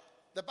pouvoir.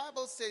 The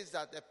Bible says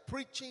that the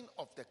preaching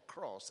of the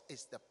cross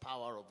is the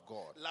power of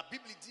God. La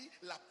Bible dit,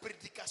 la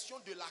prédication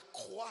de la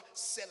croix,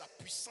 c'est la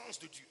puissance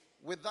de Dieu.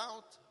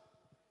 Without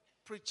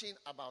preaching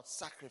about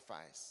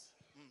sacrifice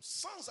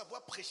Sans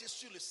avoir prêché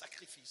sur le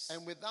sacrifice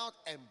and without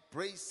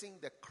embracing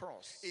the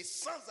cross, et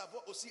sans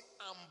avoir aussi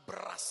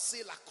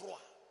embrassé la croix,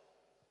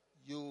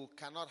 you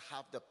cannot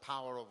have the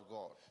power of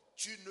God.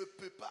 tu ne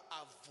peux pas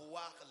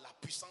avoir la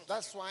puissance de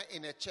That's Dieu. why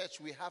in a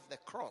church we have the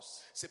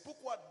cross. C'est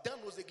pourquoi dans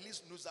nos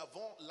églises, nous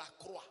avons la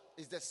croix.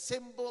 It's the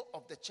symbol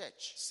of the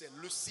church C'est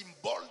le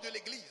symbole de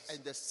l'église,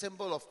 and the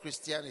symbol of le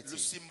Christianity.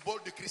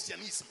 symbole du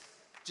christianisme.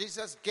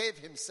 Jesus gave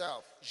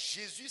himself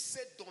Jésus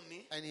s'est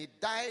donné and he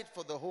died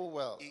for the whole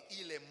world. et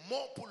il est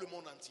mort pour le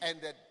monde entier.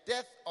 And the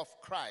death of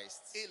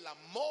Christ Et la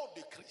mort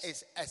de Christ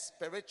is a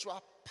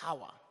spiritual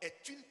power.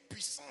 est une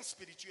puissance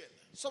spirituelle.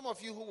 Some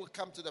of you who will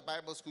come to the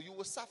Bible school, you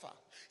will suffer.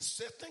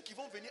 Certains qui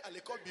vont venir à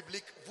l'école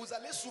biblique, vous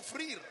allez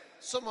souffrir.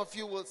 Some of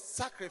you will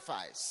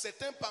sacrifice.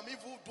 Certains parmi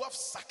vous doivent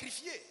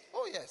sacrifier.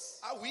 Oh yes.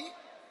 Ah oui,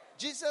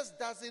 Jesus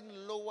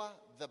doesn't lower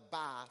the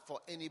bar for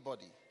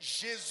anybody.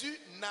 Jésus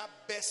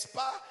n'abaisse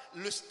pas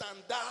le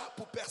standard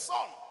pour personne.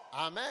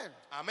 Amen.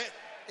 Amen.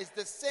 It's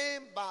the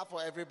same bar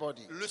for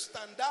everybody. Le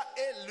standard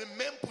est le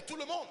même pour tout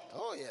le monde.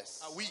 Oh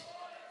yes. Ah oui.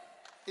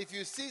 If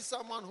you see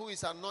someone who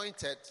is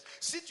anointed,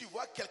 Si tu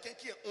vois quelqu'un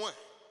qui est oint,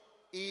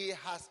 he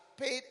has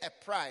paid a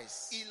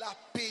price il a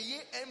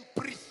payé un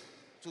prix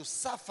to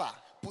suffer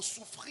pour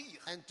souffrir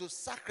and to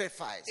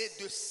sacrifice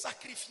et de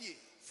sacrifier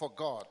for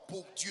God.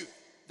 pour Dieu.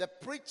 The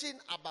preaching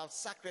about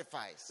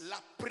sacrifice, La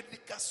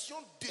prédication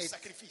du it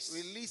sacrifice,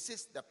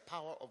 releases the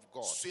power of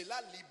God. cela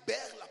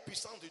libère la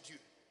puissance de Dieu.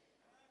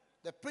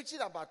 The preaching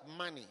about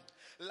money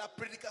La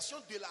prédication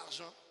de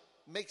l'argent,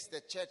 makes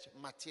the church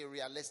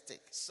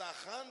materialistic ça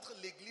rend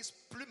l'église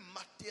plus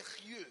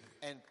matérieux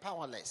and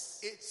powerless.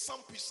 et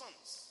sans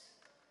puissance.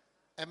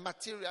 A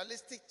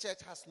materialistic church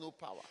has no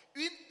power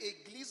Une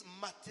église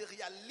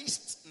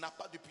matérialiste n'a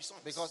pas de puissance.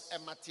 because a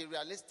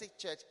materialistic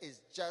church is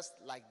just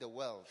like the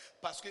world.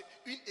 Parce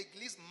qu'une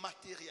église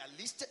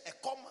matérialiste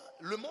est comme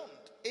le monde.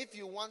 If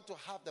you want to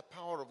have the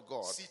power of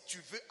God, Si tu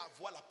veux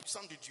avoir la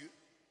puissance de Dieu,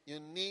 you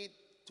need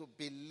to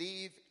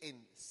believe in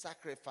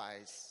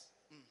sacrifice,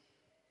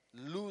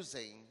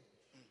 losing,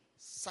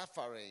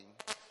 suffering,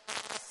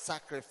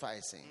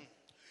 sacrificing.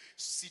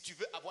 si tu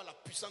veux avoir la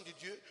puissance de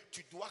Dieu,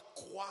 tu dois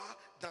croire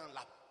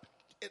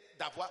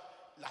d'avoir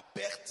la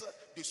perte,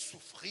 de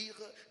souffrir,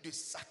 de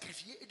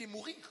sacrifier et de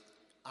mourir.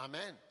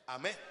 Amen.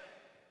 Amen.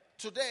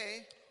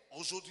 Today,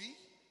 Aujourd'hui,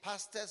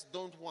 pastors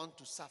don't want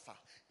to suffer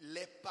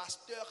les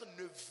pasteurs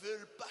ne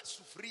veulent pas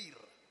souffrir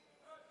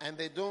and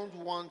they don't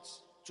want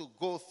to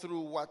go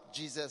through what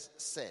Jesus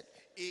said.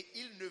 et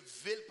ils ne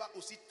veulent pas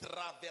aussi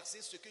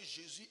traverser ce que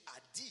Jésus a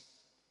dit.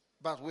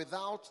 But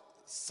without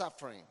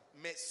suffering,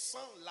 Mais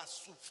sans la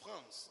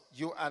souffrance,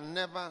 you are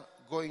never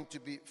going to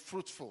be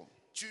fruitful.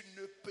 tu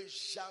ne peux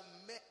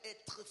jamais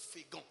être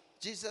fécond.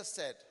 Jesus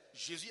said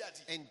Jésus a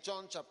dit in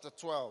John chapter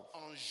 12,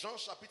 en Jean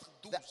chapitre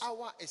 12, the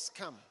hour is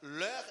come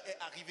l'heure est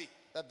arrivée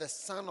that the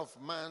Son of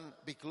Man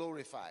be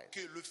glorified. que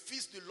le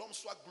Fils de l'homme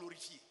soit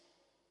glorifié.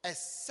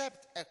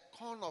 Except a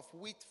corn of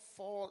wheat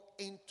fall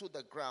into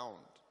the ground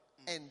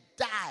and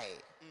die,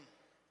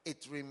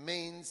 it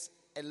remains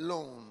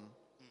alone.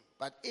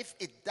 But if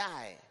it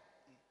die,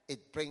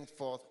 it brings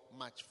forth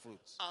much fruit.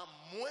 À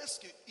moins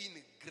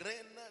qu'une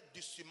graine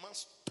de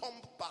semence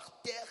tombe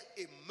par terre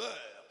et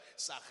meurt,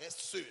 ça reste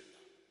seul.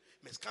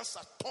 Mais quand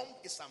ça tombe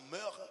et ça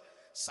meurt,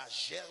 ça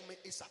germe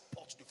et ça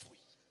porte du fruit.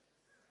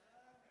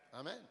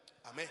 Amen.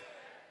 Amen.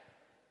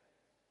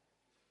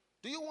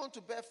 Do you want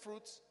to bear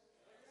fruit?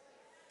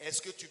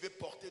 Est-ce que tu veux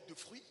porter du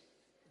fruit?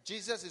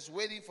 Jesus is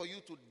waiting for you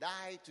to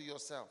die to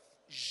yourself.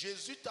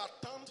 Jésus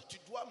t'attend, tu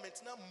dois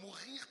maintenant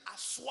mourir à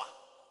soi.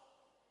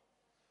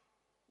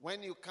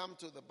 When you come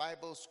to the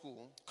Bible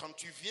school, Quand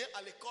tu viens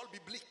à l'école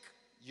biblique,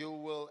 you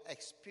will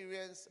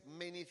experience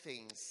many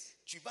things,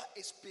 tu vas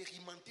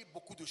expérimenter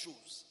beaucoup de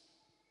choses,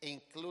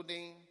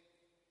 including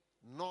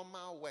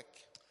normal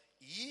work.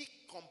 y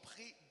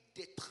compris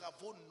des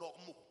travaux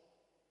normaux.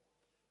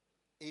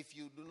 If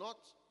you do not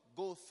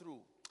go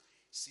through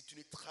Si tu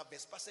ne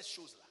traverses pas ces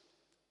choses-là,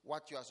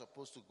 what you are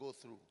supposed to go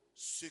through,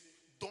 ce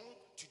dont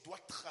tu dois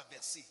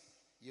traverser,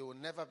 you will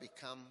never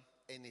become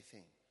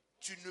anything.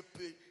 tu ne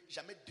peux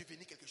jamais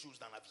devenir quelque chose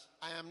dans la vie.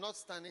 I am not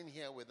standing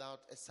here without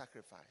a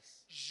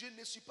sacrifice. Je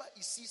ne suis pas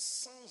ici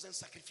sans un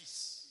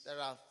sacrifice. There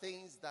are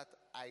things that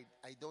I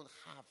don't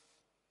have.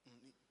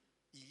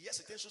 Il y a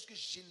certaines choses que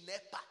je n'ai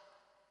pas.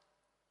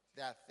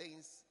 There are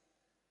things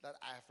that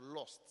I have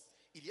lost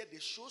Il y a des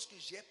choses que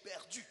j'ai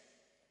perdues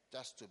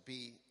just to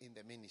be in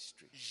the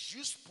ministry.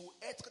 juste pour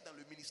être dans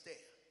le ministère.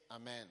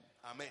 Amen.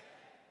 Amen.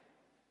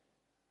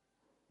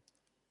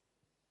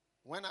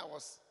 When I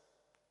was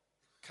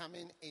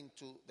coming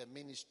into the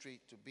ministry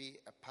to be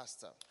a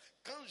pastor,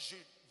 Quand je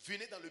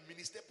venais dans le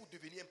ministère pour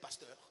devenir un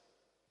pasteur,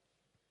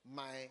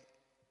 my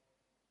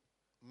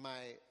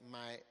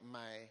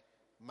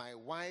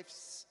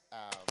wife's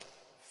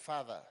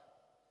father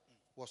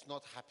was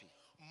not happy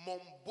mon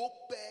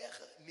beau-père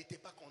n'était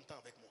pas content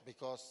avec moi.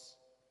 because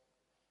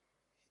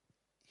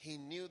he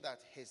knew that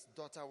his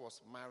daughter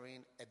was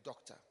marrying a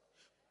doctor.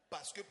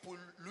 Parce que pour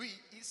lui,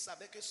 il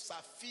savait que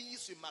sa fille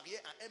se mariait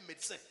à un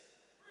médecin.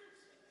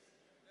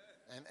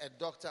 And a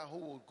doctor who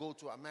will go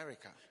to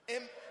America.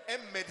 Un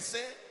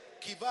médecin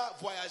qui va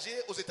voyager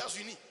aux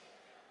États-Unis.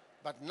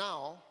 But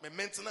now, Mais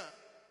maintenant,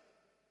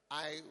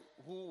 I,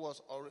 who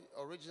was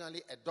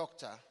originally a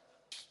doctor,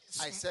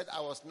 I said I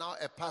was now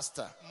a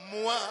pastor.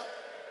 Moi,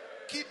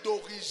 qui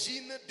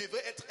d'origine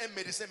devait être un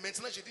médecin,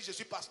 maintenant je dis je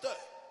suis pasteur.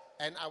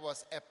 And I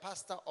was a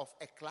pastor of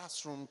a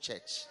classroom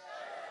church.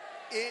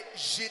 Et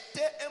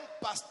j'étais un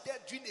pasteur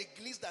d'une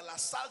église dans la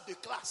salle de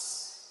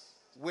classe.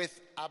 With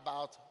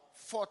about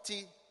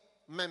 40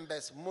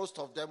 members, most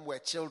of them were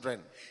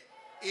children.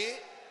 Et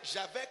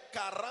j'avais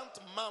 40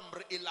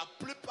 membres et la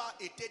plupart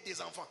étaient des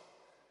enfants.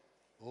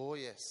 Oh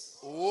yes.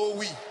 Oh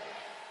oui.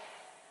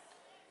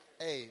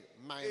 Hey,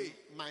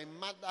 my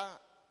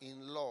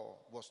mother-in-law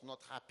was not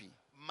happy.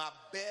 Ma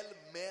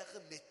belle-mère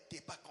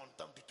n'était pas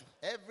contente du tout.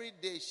 Every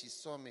day she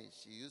saw me,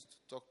 she used to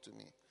talk to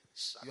me.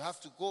 You have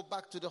to go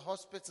back to the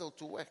hospital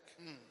to work.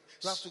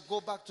 You have to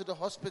go back to the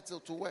hospital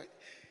to work.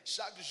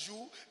 Chaque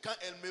jour, quand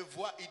elle me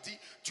voit, il dit,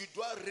 tu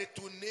dois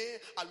retourner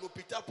à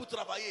l'hôpital pour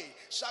travailler.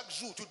 Chaque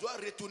jour, tu dois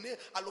retourner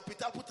à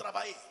l'hôpital pour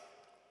travailler.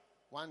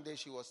 One day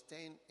she was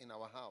staying in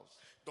our house.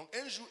 Donc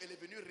un jour, elle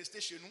est venue rester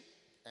chez nous.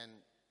 And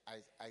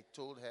I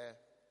told her,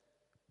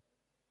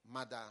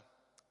 Mother,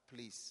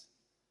 please,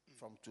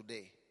 from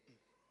today,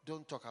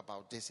 don't talk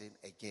about this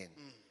again.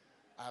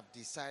 I've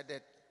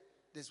decided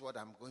this is what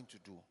I'm going to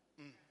do.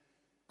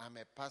 I'm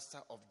a pastor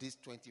of these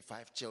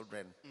 25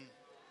 children.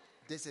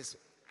 This is,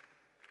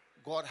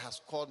 God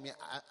has called me.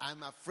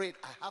 I'm afraid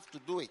I have to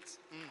do it.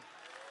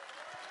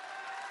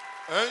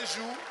 Un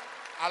jour,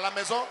 à la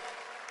maison,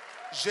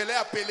 je l'ai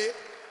appelée.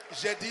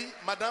 J'ai dit,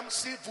 Madame,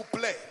 s'il vous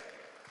plaît,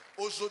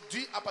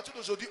 aujourd'hui, à partir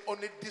d'aujourd'hui, on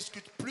ne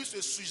discute plus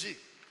ce sujet.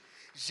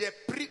 J'ai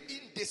pris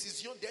une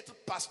décision d'être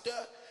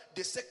pasteur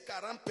de ces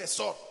 40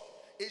 personnes.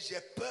 Et j'ai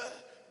peur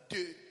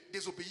de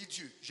désobéir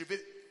Dieu. Je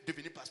vais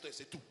devenir pasteur,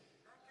 c'est tout.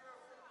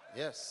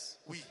 Yes.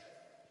 Oui.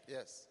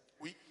 Yes.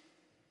 Oui.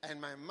 And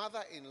my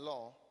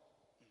mother-in-law,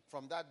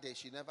 from that day,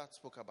 she never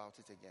spoke about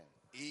it again.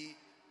 Et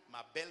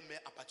ma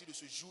belle-mère, à partir de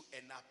ce jour,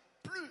 elle n'a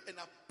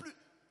plus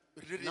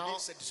relevé Now,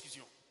 cette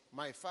discussion.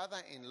 My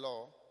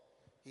father-in-law,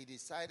 he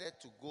decided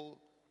to go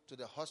to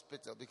the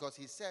hospital because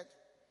he said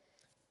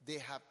they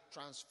have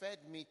transferred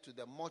me to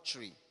the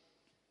mortuary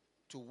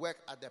to work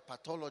at the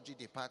pathology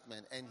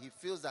department, and he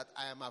feels that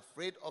I am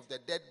afraid of the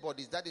dead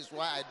bodies. That is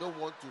why I don't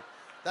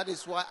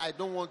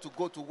want to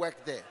go to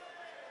work there.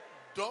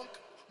 Donc,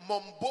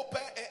 mon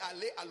beau-père est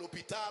allé à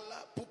l'hôpital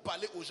pour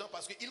parler aux gens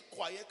parce qu'il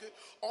croyait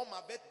qu'on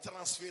m'avait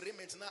transféré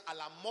maintenant à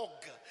la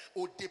morgue,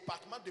 au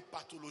département de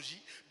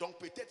pathologie. Donc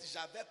peut-être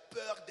j'avais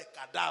peur des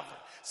cadavres.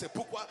 C'est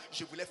pourquoi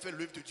je voulais faire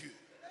l'œuvre de Dieu.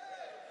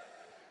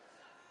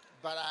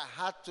 But I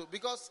had to,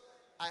 because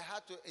I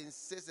had to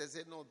insist and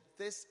say, no,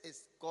 this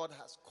is God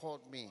has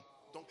called me.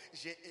 Donc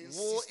j'ai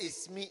Woe insisté.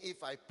 is me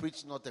if I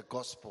preach not the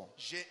gospel.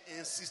 J'ai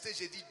insisté,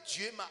 j'ai dit,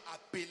 Dieu m'a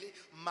appelé.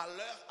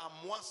 Malheur à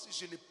moi si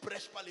je ne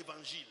prêche pas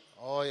l'évangile.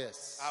 Oh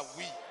yes. Ah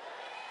oui.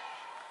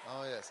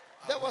 Oh yes.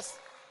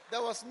 There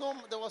was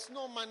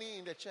no money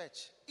in the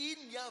church. Il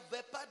n'y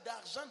avait pas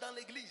d'argent dans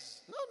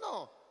l'église.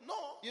 No.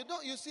 Non.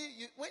 You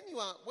see,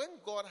 when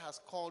God has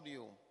called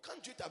you,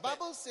 Quand Dieu the t'appelle,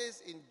 Bible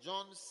says in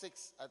John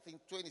 6, I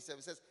think 27,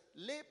 it says,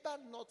 labor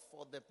not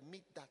for the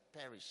meat that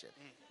perisheth.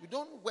 We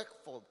don't work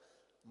for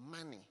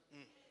money.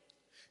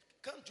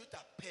 quand Dieu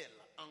t'appelle,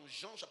 en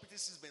Jean chapitre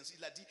 6, 26,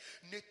 il a dit,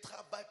 ne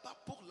travaille pas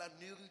pour la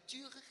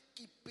nourriture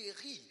qui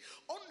périt.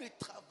 On ne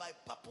travaille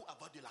pas pour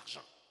avoir de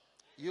l'argent.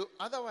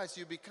 Otherwise,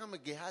 you become a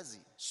Gehazi.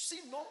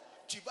 Sinon,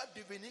 tu vas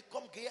devenir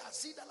comme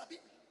Géasi dans la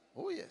Bible.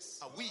 Oh yes.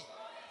 Ah oui.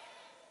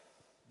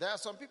 There are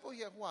some people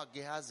here who are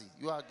Gehazi.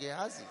 You are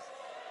Gehazi.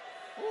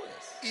 Oh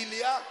yes. Il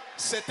y a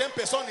certaines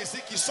personnes ici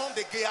qui sont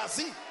des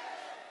Géasi.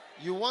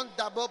 You want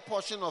double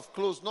portion of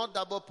clothes, not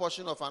double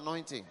portion of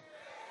anointing.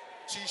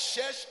 Tu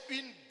cherches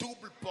une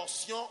double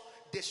portion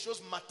des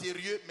choses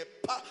matérielles, mais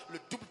pas le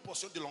double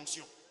portion de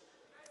l'onction.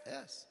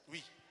 Yes.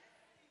 Oui.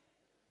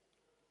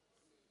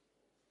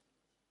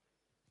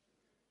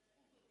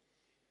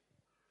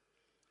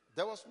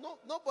 There was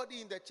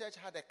nobody in the church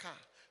had a car.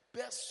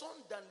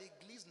 Personne dans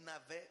l'église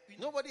n'avait une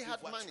Nobody had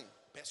voiture. money.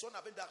 Personne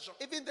n'avait d'argent.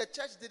 Even the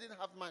church didn't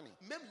have money.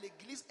 Même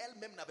l'église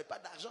elle-même n'avait pas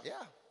d'argent.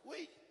 Yeah.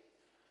 Oui.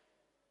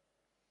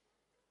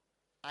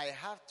 I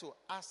have to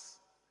ask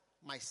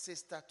my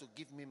sister to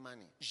give me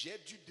money. J'ai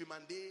dû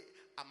demander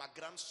à ma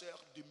grande sœur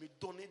de me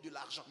donner de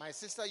l'argent. My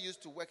sister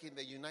used to work in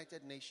the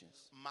United Nations,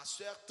 Ma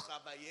sœur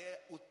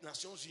travaillait aux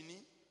Nations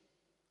Unies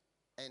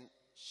and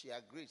she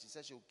agreed. She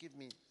said she would give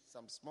me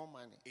some small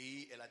money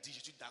et elle a dit, je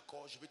suis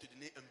d'accord, je vais te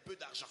donner un peu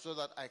d'argent. so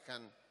that I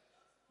can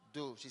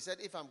do. She said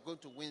if I'm going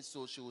to win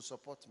souls, she will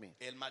support me.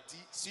 Et elle m'a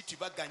dit, si tu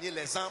vas gagner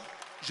les âmes,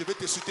 je vais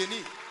te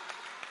soutenir.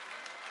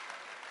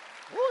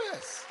 Oh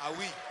yes. Ah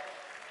oui.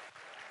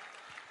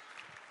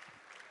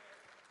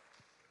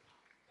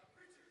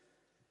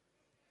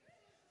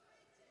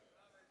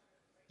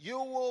 You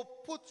will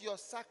put your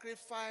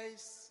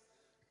sacrifice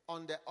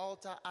on the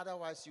altar,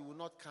 otherwise you will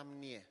not come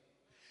near.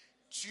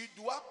 Tu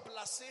dois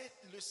placer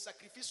le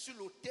sacrifice sur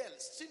l'autel,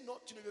 sinon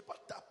tu ne veux pas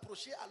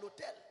t'approcher à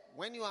l'autel.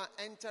 when you are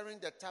entering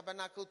the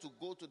tabernacle to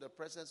go to the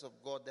presence of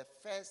God, the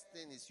first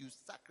thing is you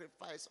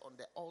sacrifice on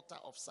the altar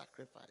of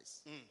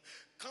sacrifice.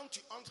 Quand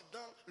tu entres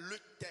dans le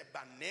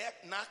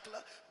tabernacle,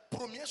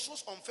 première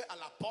chose qu'on fait à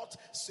la porte,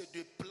 c'est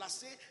de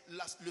placer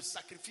le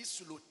sacrifice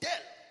sur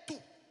l'autel.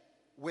 Tout.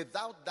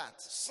 Without that,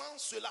 Sans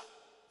cela,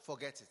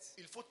 forget it.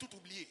 il faut tout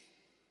oublier.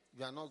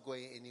 You are not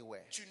going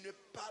anywhere. Tu ne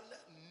parles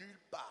nulle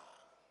part.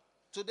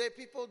 Today,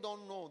 people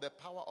don't know the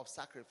power of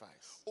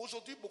sacrifice.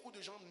 Aujourd'hui, beaucoup de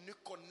gens ne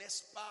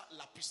connaissent pas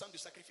la puissance du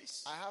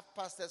sacrifice. I have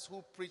pastors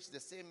who preach the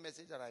same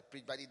message that I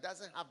preach, but it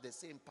doesn't have the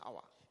same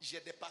power. J'ai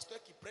des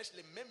pasteurs qui prêchent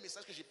les mêmes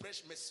messages que je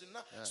prêche, mais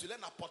cela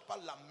n'apporte pas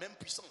la même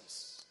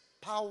puissance.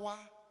 Power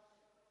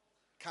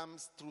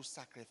comes through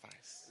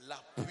sacrifice. La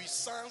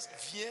puissance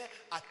vient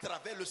à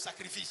travers le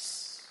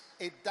sacrifice.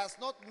 It does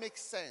not make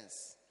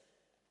sense,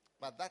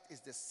 but that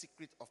is the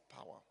secret of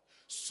power.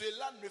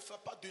 Cela ne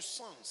fait pas de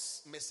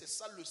sens, mais c'est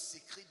ça le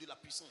secret de la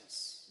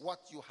puissance. What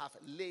you have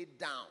laid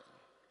down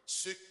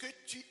Ce que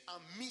tu as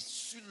mis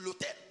sur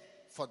l'autel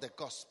for the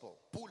gospel.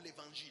 pour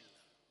l'évangile.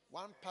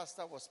 One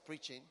pastor was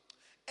preaching,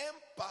 Un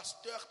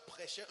pasteur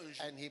prêchait un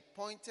jour and he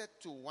pointed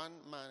to one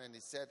man and he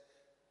said,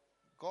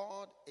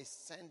 God is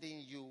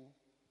sending you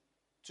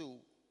to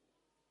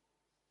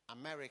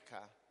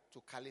America,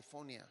 to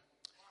California.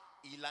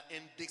 il a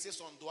indexé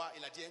son doigt,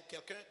 il a dit à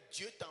quelqu'un,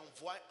 Dieu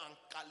t'envoie en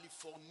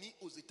Californie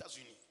aux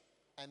États-Unis.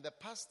 And the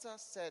pastor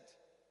said,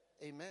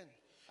 Amen.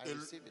 I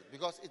receive it.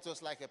 Because it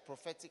was like a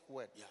prophetic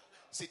word. Yeah.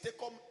 C'était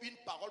comme une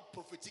parole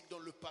prophétique dont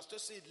le pasteur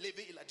s'est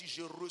levé, il a dit,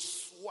 je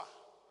reçois.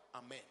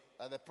 Amen.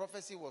 The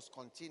prophecy was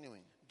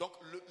continuing. Donc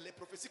les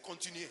prophéties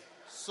continuaient.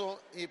 So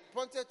he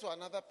pointed to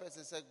another person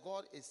and said,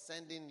 God is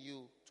sending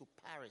you to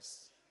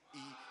Paris.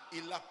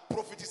 Il a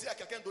prophétisé à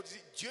quelqu'un d'autre, il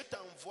dit, Dieu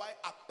t'envoie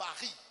à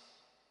Paris.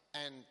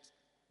 And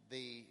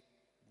the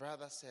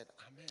brother said,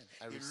 Amen.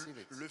 I receive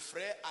it. Le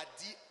frère a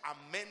dit,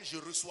 Amen, je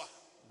reçois.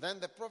 Then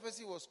the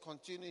prophecy was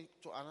continuing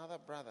to another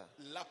brother.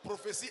 La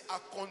prophétie a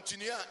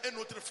continué à un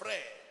autre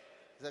frère.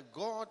 That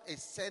God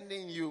is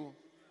sending you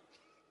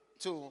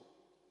to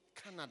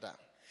Canada,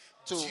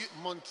 to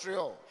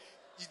Montreal.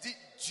 Il dit,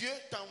 Dieu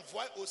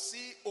t'envoie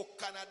aussi au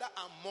Canada,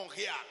 à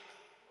Montréal.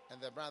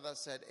 And the brother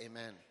said,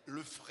 Amen.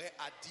 Le frère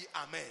a dit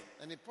Amen.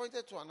 And he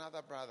pointed to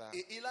another brother.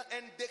 Et il a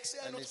indexé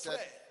un And he autre said,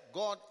 frère.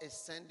 God is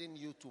sending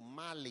you to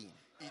Mali.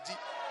 Il dit,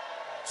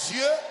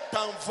 Dieu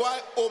t'envoie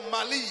au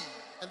Mali.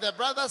 And the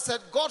brother said,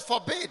 God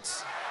forbid.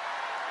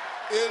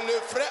 Et le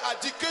frère a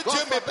dit que God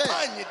Dieu forbid.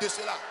 m'épargne de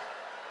cela.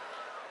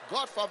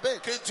 God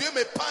forbid. Que Dieu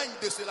m'épargne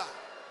de cela.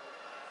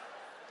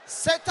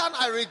 Satan,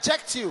 I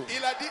reject you.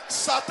 Il a dit,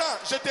 Satan,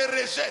 je te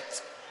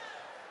rejette.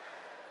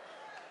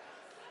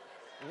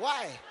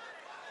 Why?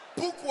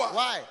 Pourquoi?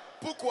 Why?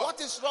 Pourquoi?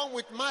 What is wrong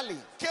with Mali?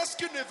 Qu'est-ce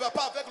qui ne va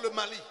pas avec le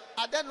Mali?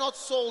 Are there not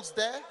souls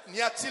there?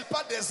 N'y a-t-il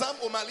pas des âmes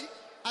au Mali?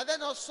 Are there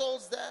not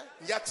souls there?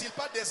 Y a-t-il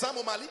pas des âmes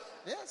au Mali?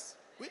 Yes.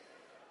 Oui.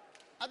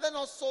 Are there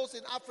not souls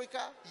in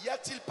Africa? Y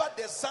a-t-il pas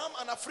des âmes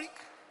en Afrique?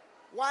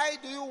 Why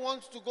do you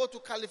want to go to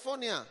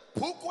California?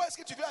 Pourquoi est-ce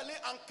que tu veux aller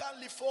en To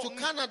Californie?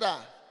 Canada?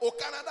 Au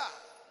Canada?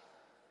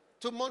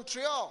 To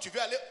Montreal? Tu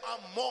veux aller à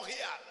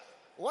Montréal?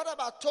 What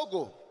about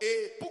Togo?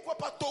 Et pourquoi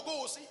pas Togo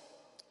aussi?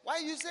 Why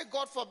you say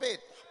God forbid?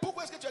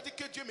 Pourquoi est-ce que tu as dit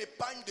que Dieu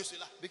m'épargne de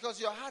cela? Because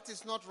your heart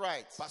is not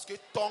right. Parce que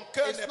ton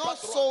cœur It's n'est pas not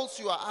droit. souls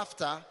you are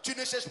after. Tu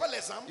ne cherches pas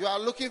les âmes. You are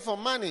looking for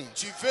money.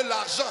 Tu veux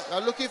l'argent. You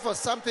are looking for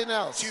something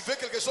else. Tu veux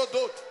quelque chose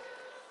d'autre.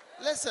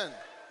 Listen,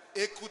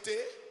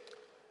 Écoutez,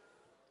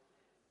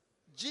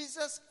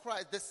 Jesus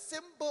Christ, the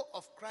symbol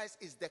of Christ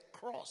is the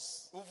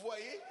cross. vous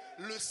voyez,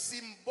 le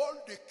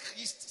symbole de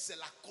Christ, c'est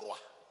la croix.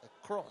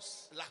 The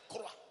cross. La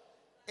croix.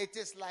 It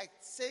is like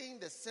saying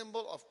the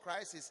symbol of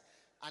Christ is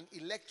an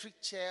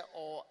electric chair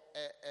or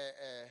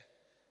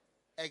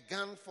a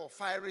gun for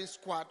firing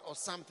squad or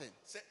something.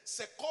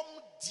 C'est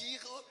comme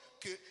dire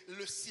que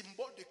le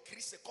symbole de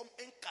Christ, c'est comme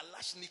un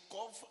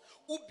kalachnikov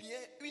ou bien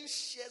une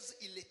chaise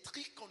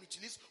électrique qu'on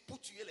utilise pour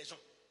tuer les gens.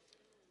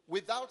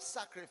 Without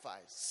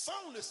sacrifice,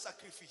 Sans le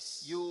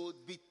sacrifice, you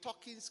would be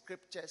talking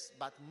scriptures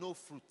but no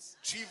fruit.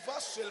 tu vas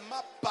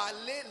seulement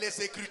parler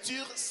les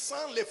Écritures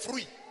sans les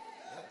fruits.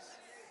 Yes.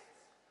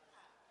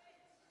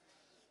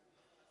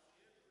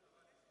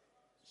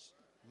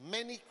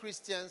 Many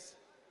Christians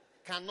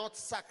cannot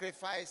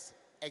sacrifice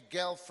a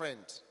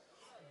girlfriend.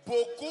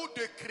 Beaucoup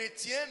de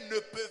chrétiens ne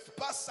peuvent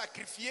pas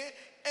sacrifier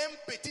un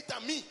petit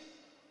ami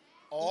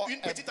Or ou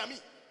une petite amie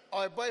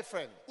or a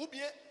boyfriend. ou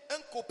bien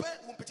un copain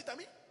ou une petite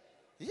amie.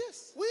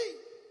 Yes. Oui.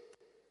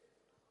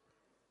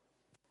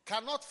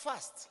 Cannot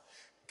fast.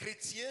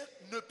 Chrétien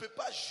ne peut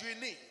pas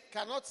jeûner.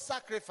 Cannot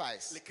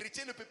sacrifice. Les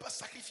chrétiens ne peuvent pas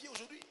sacrifier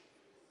aujourd'hui.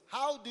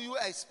 How do you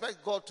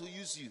expect God to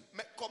use you?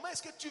 Mais comment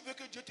est-ce que tu veux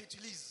que Dieu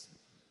t'utilise?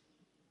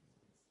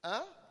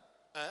 Huh?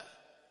 Hein?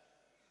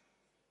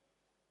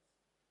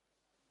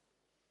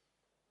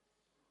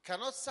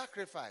 Cannot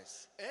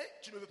sacrifice. Hein?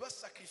 Tu ne peux pas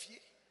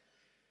sacrifier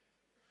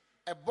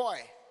A boy,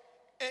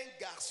 un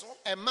garçon,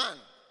 a man,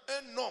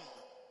 un homme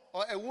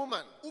or a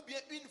woman. ou bien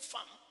une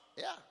femme.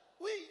 Yeah.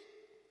 Oui.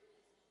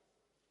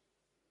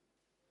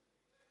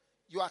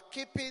 You are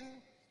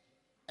keeping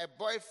a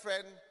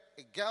boyfriend,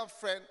 a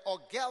girlfriend, or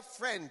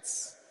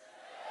girlfriends.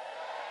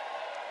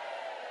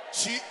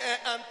 Tu es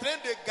en train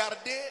de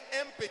garder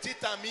un petit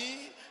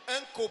ami,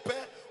 un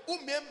copain, ou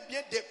même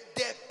bien des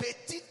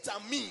petits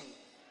amis.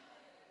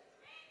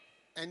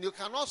 And you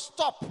cannot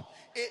stop.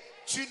 Et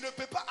tu ne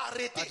peux pas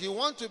arrêter. But you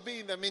want to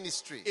be in the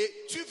ministry.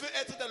 Et tu veux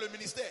être dans le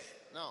ministère.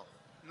 No.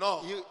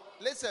 Non. You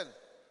listen,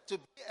 to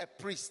be a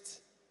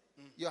priest,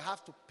 you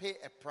have to pay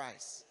a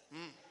price.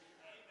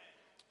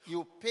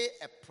 You pay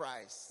a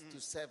price to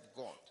serve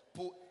God.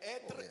 Pour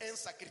être un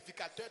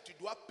sacrificateur, tu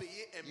dois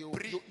payer un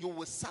prix. You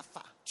will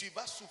suffer. Tu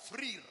vas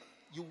souffrir.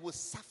 You will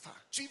suffer.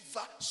 Tu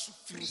vas You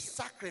souffrir.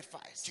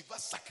 sacrifice. Tu vas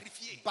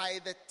sacrifier. By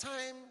the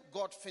time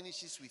God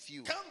finishes with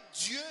you, Quand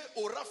Dieu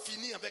aura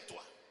fini avec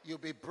toi, you'll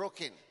be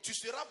broken. tu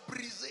seras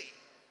brisé.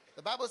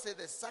 The Bible says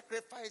the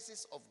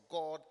sacrifices of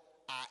God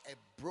are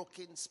a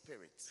broken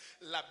spirit.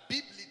 La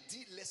Bible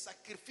dit les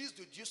sacrifices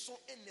de Dieu sont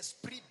un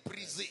esprit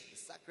brisé. The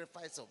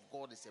sacrifice of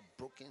God is a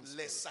broken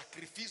Les spirit.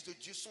 sacrifices de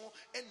Dieu sont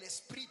un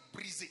esprit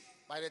brisé.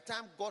 By the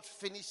time God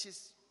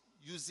finishes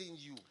using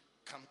you,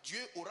 Quand Dieu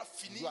aura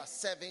fini, you are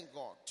serving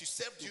God. tu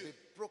serves You'll Dieu. be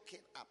broken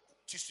up.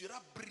 Tu seras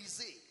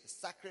brisé. The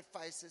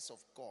sacrifices of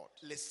God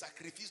Les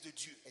sacrifices de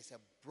Dieu, is a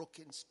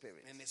broken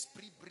spirit. un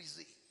esprit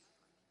brisé.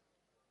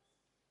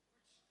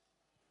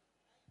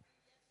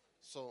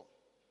 So,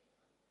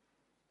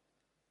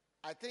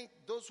 I think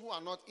those who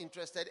are not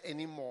interested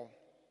anymore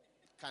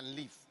can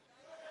leave.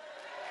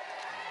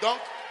 Donc,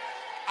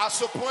 à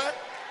ce point,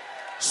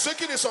 ceux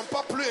qui ne sont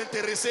pas plus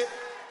intéressés,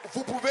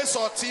 vous pouvez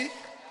sortir.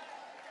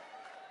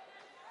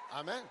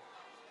 Amen.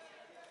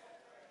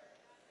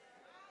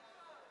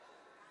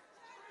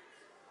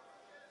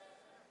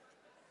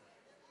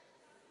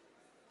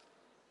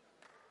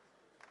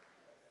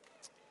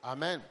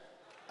 Amen.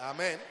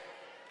 Amen.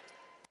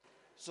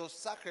 So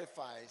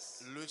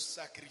sacrifice, Le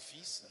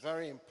sacrifice,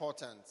 very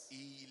important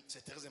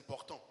c'est très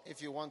important.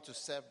 if you want to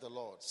serve the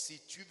Lord. Si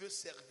tu veux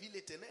servir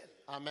l'Éternel.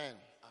 Amen.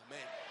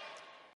 Amen.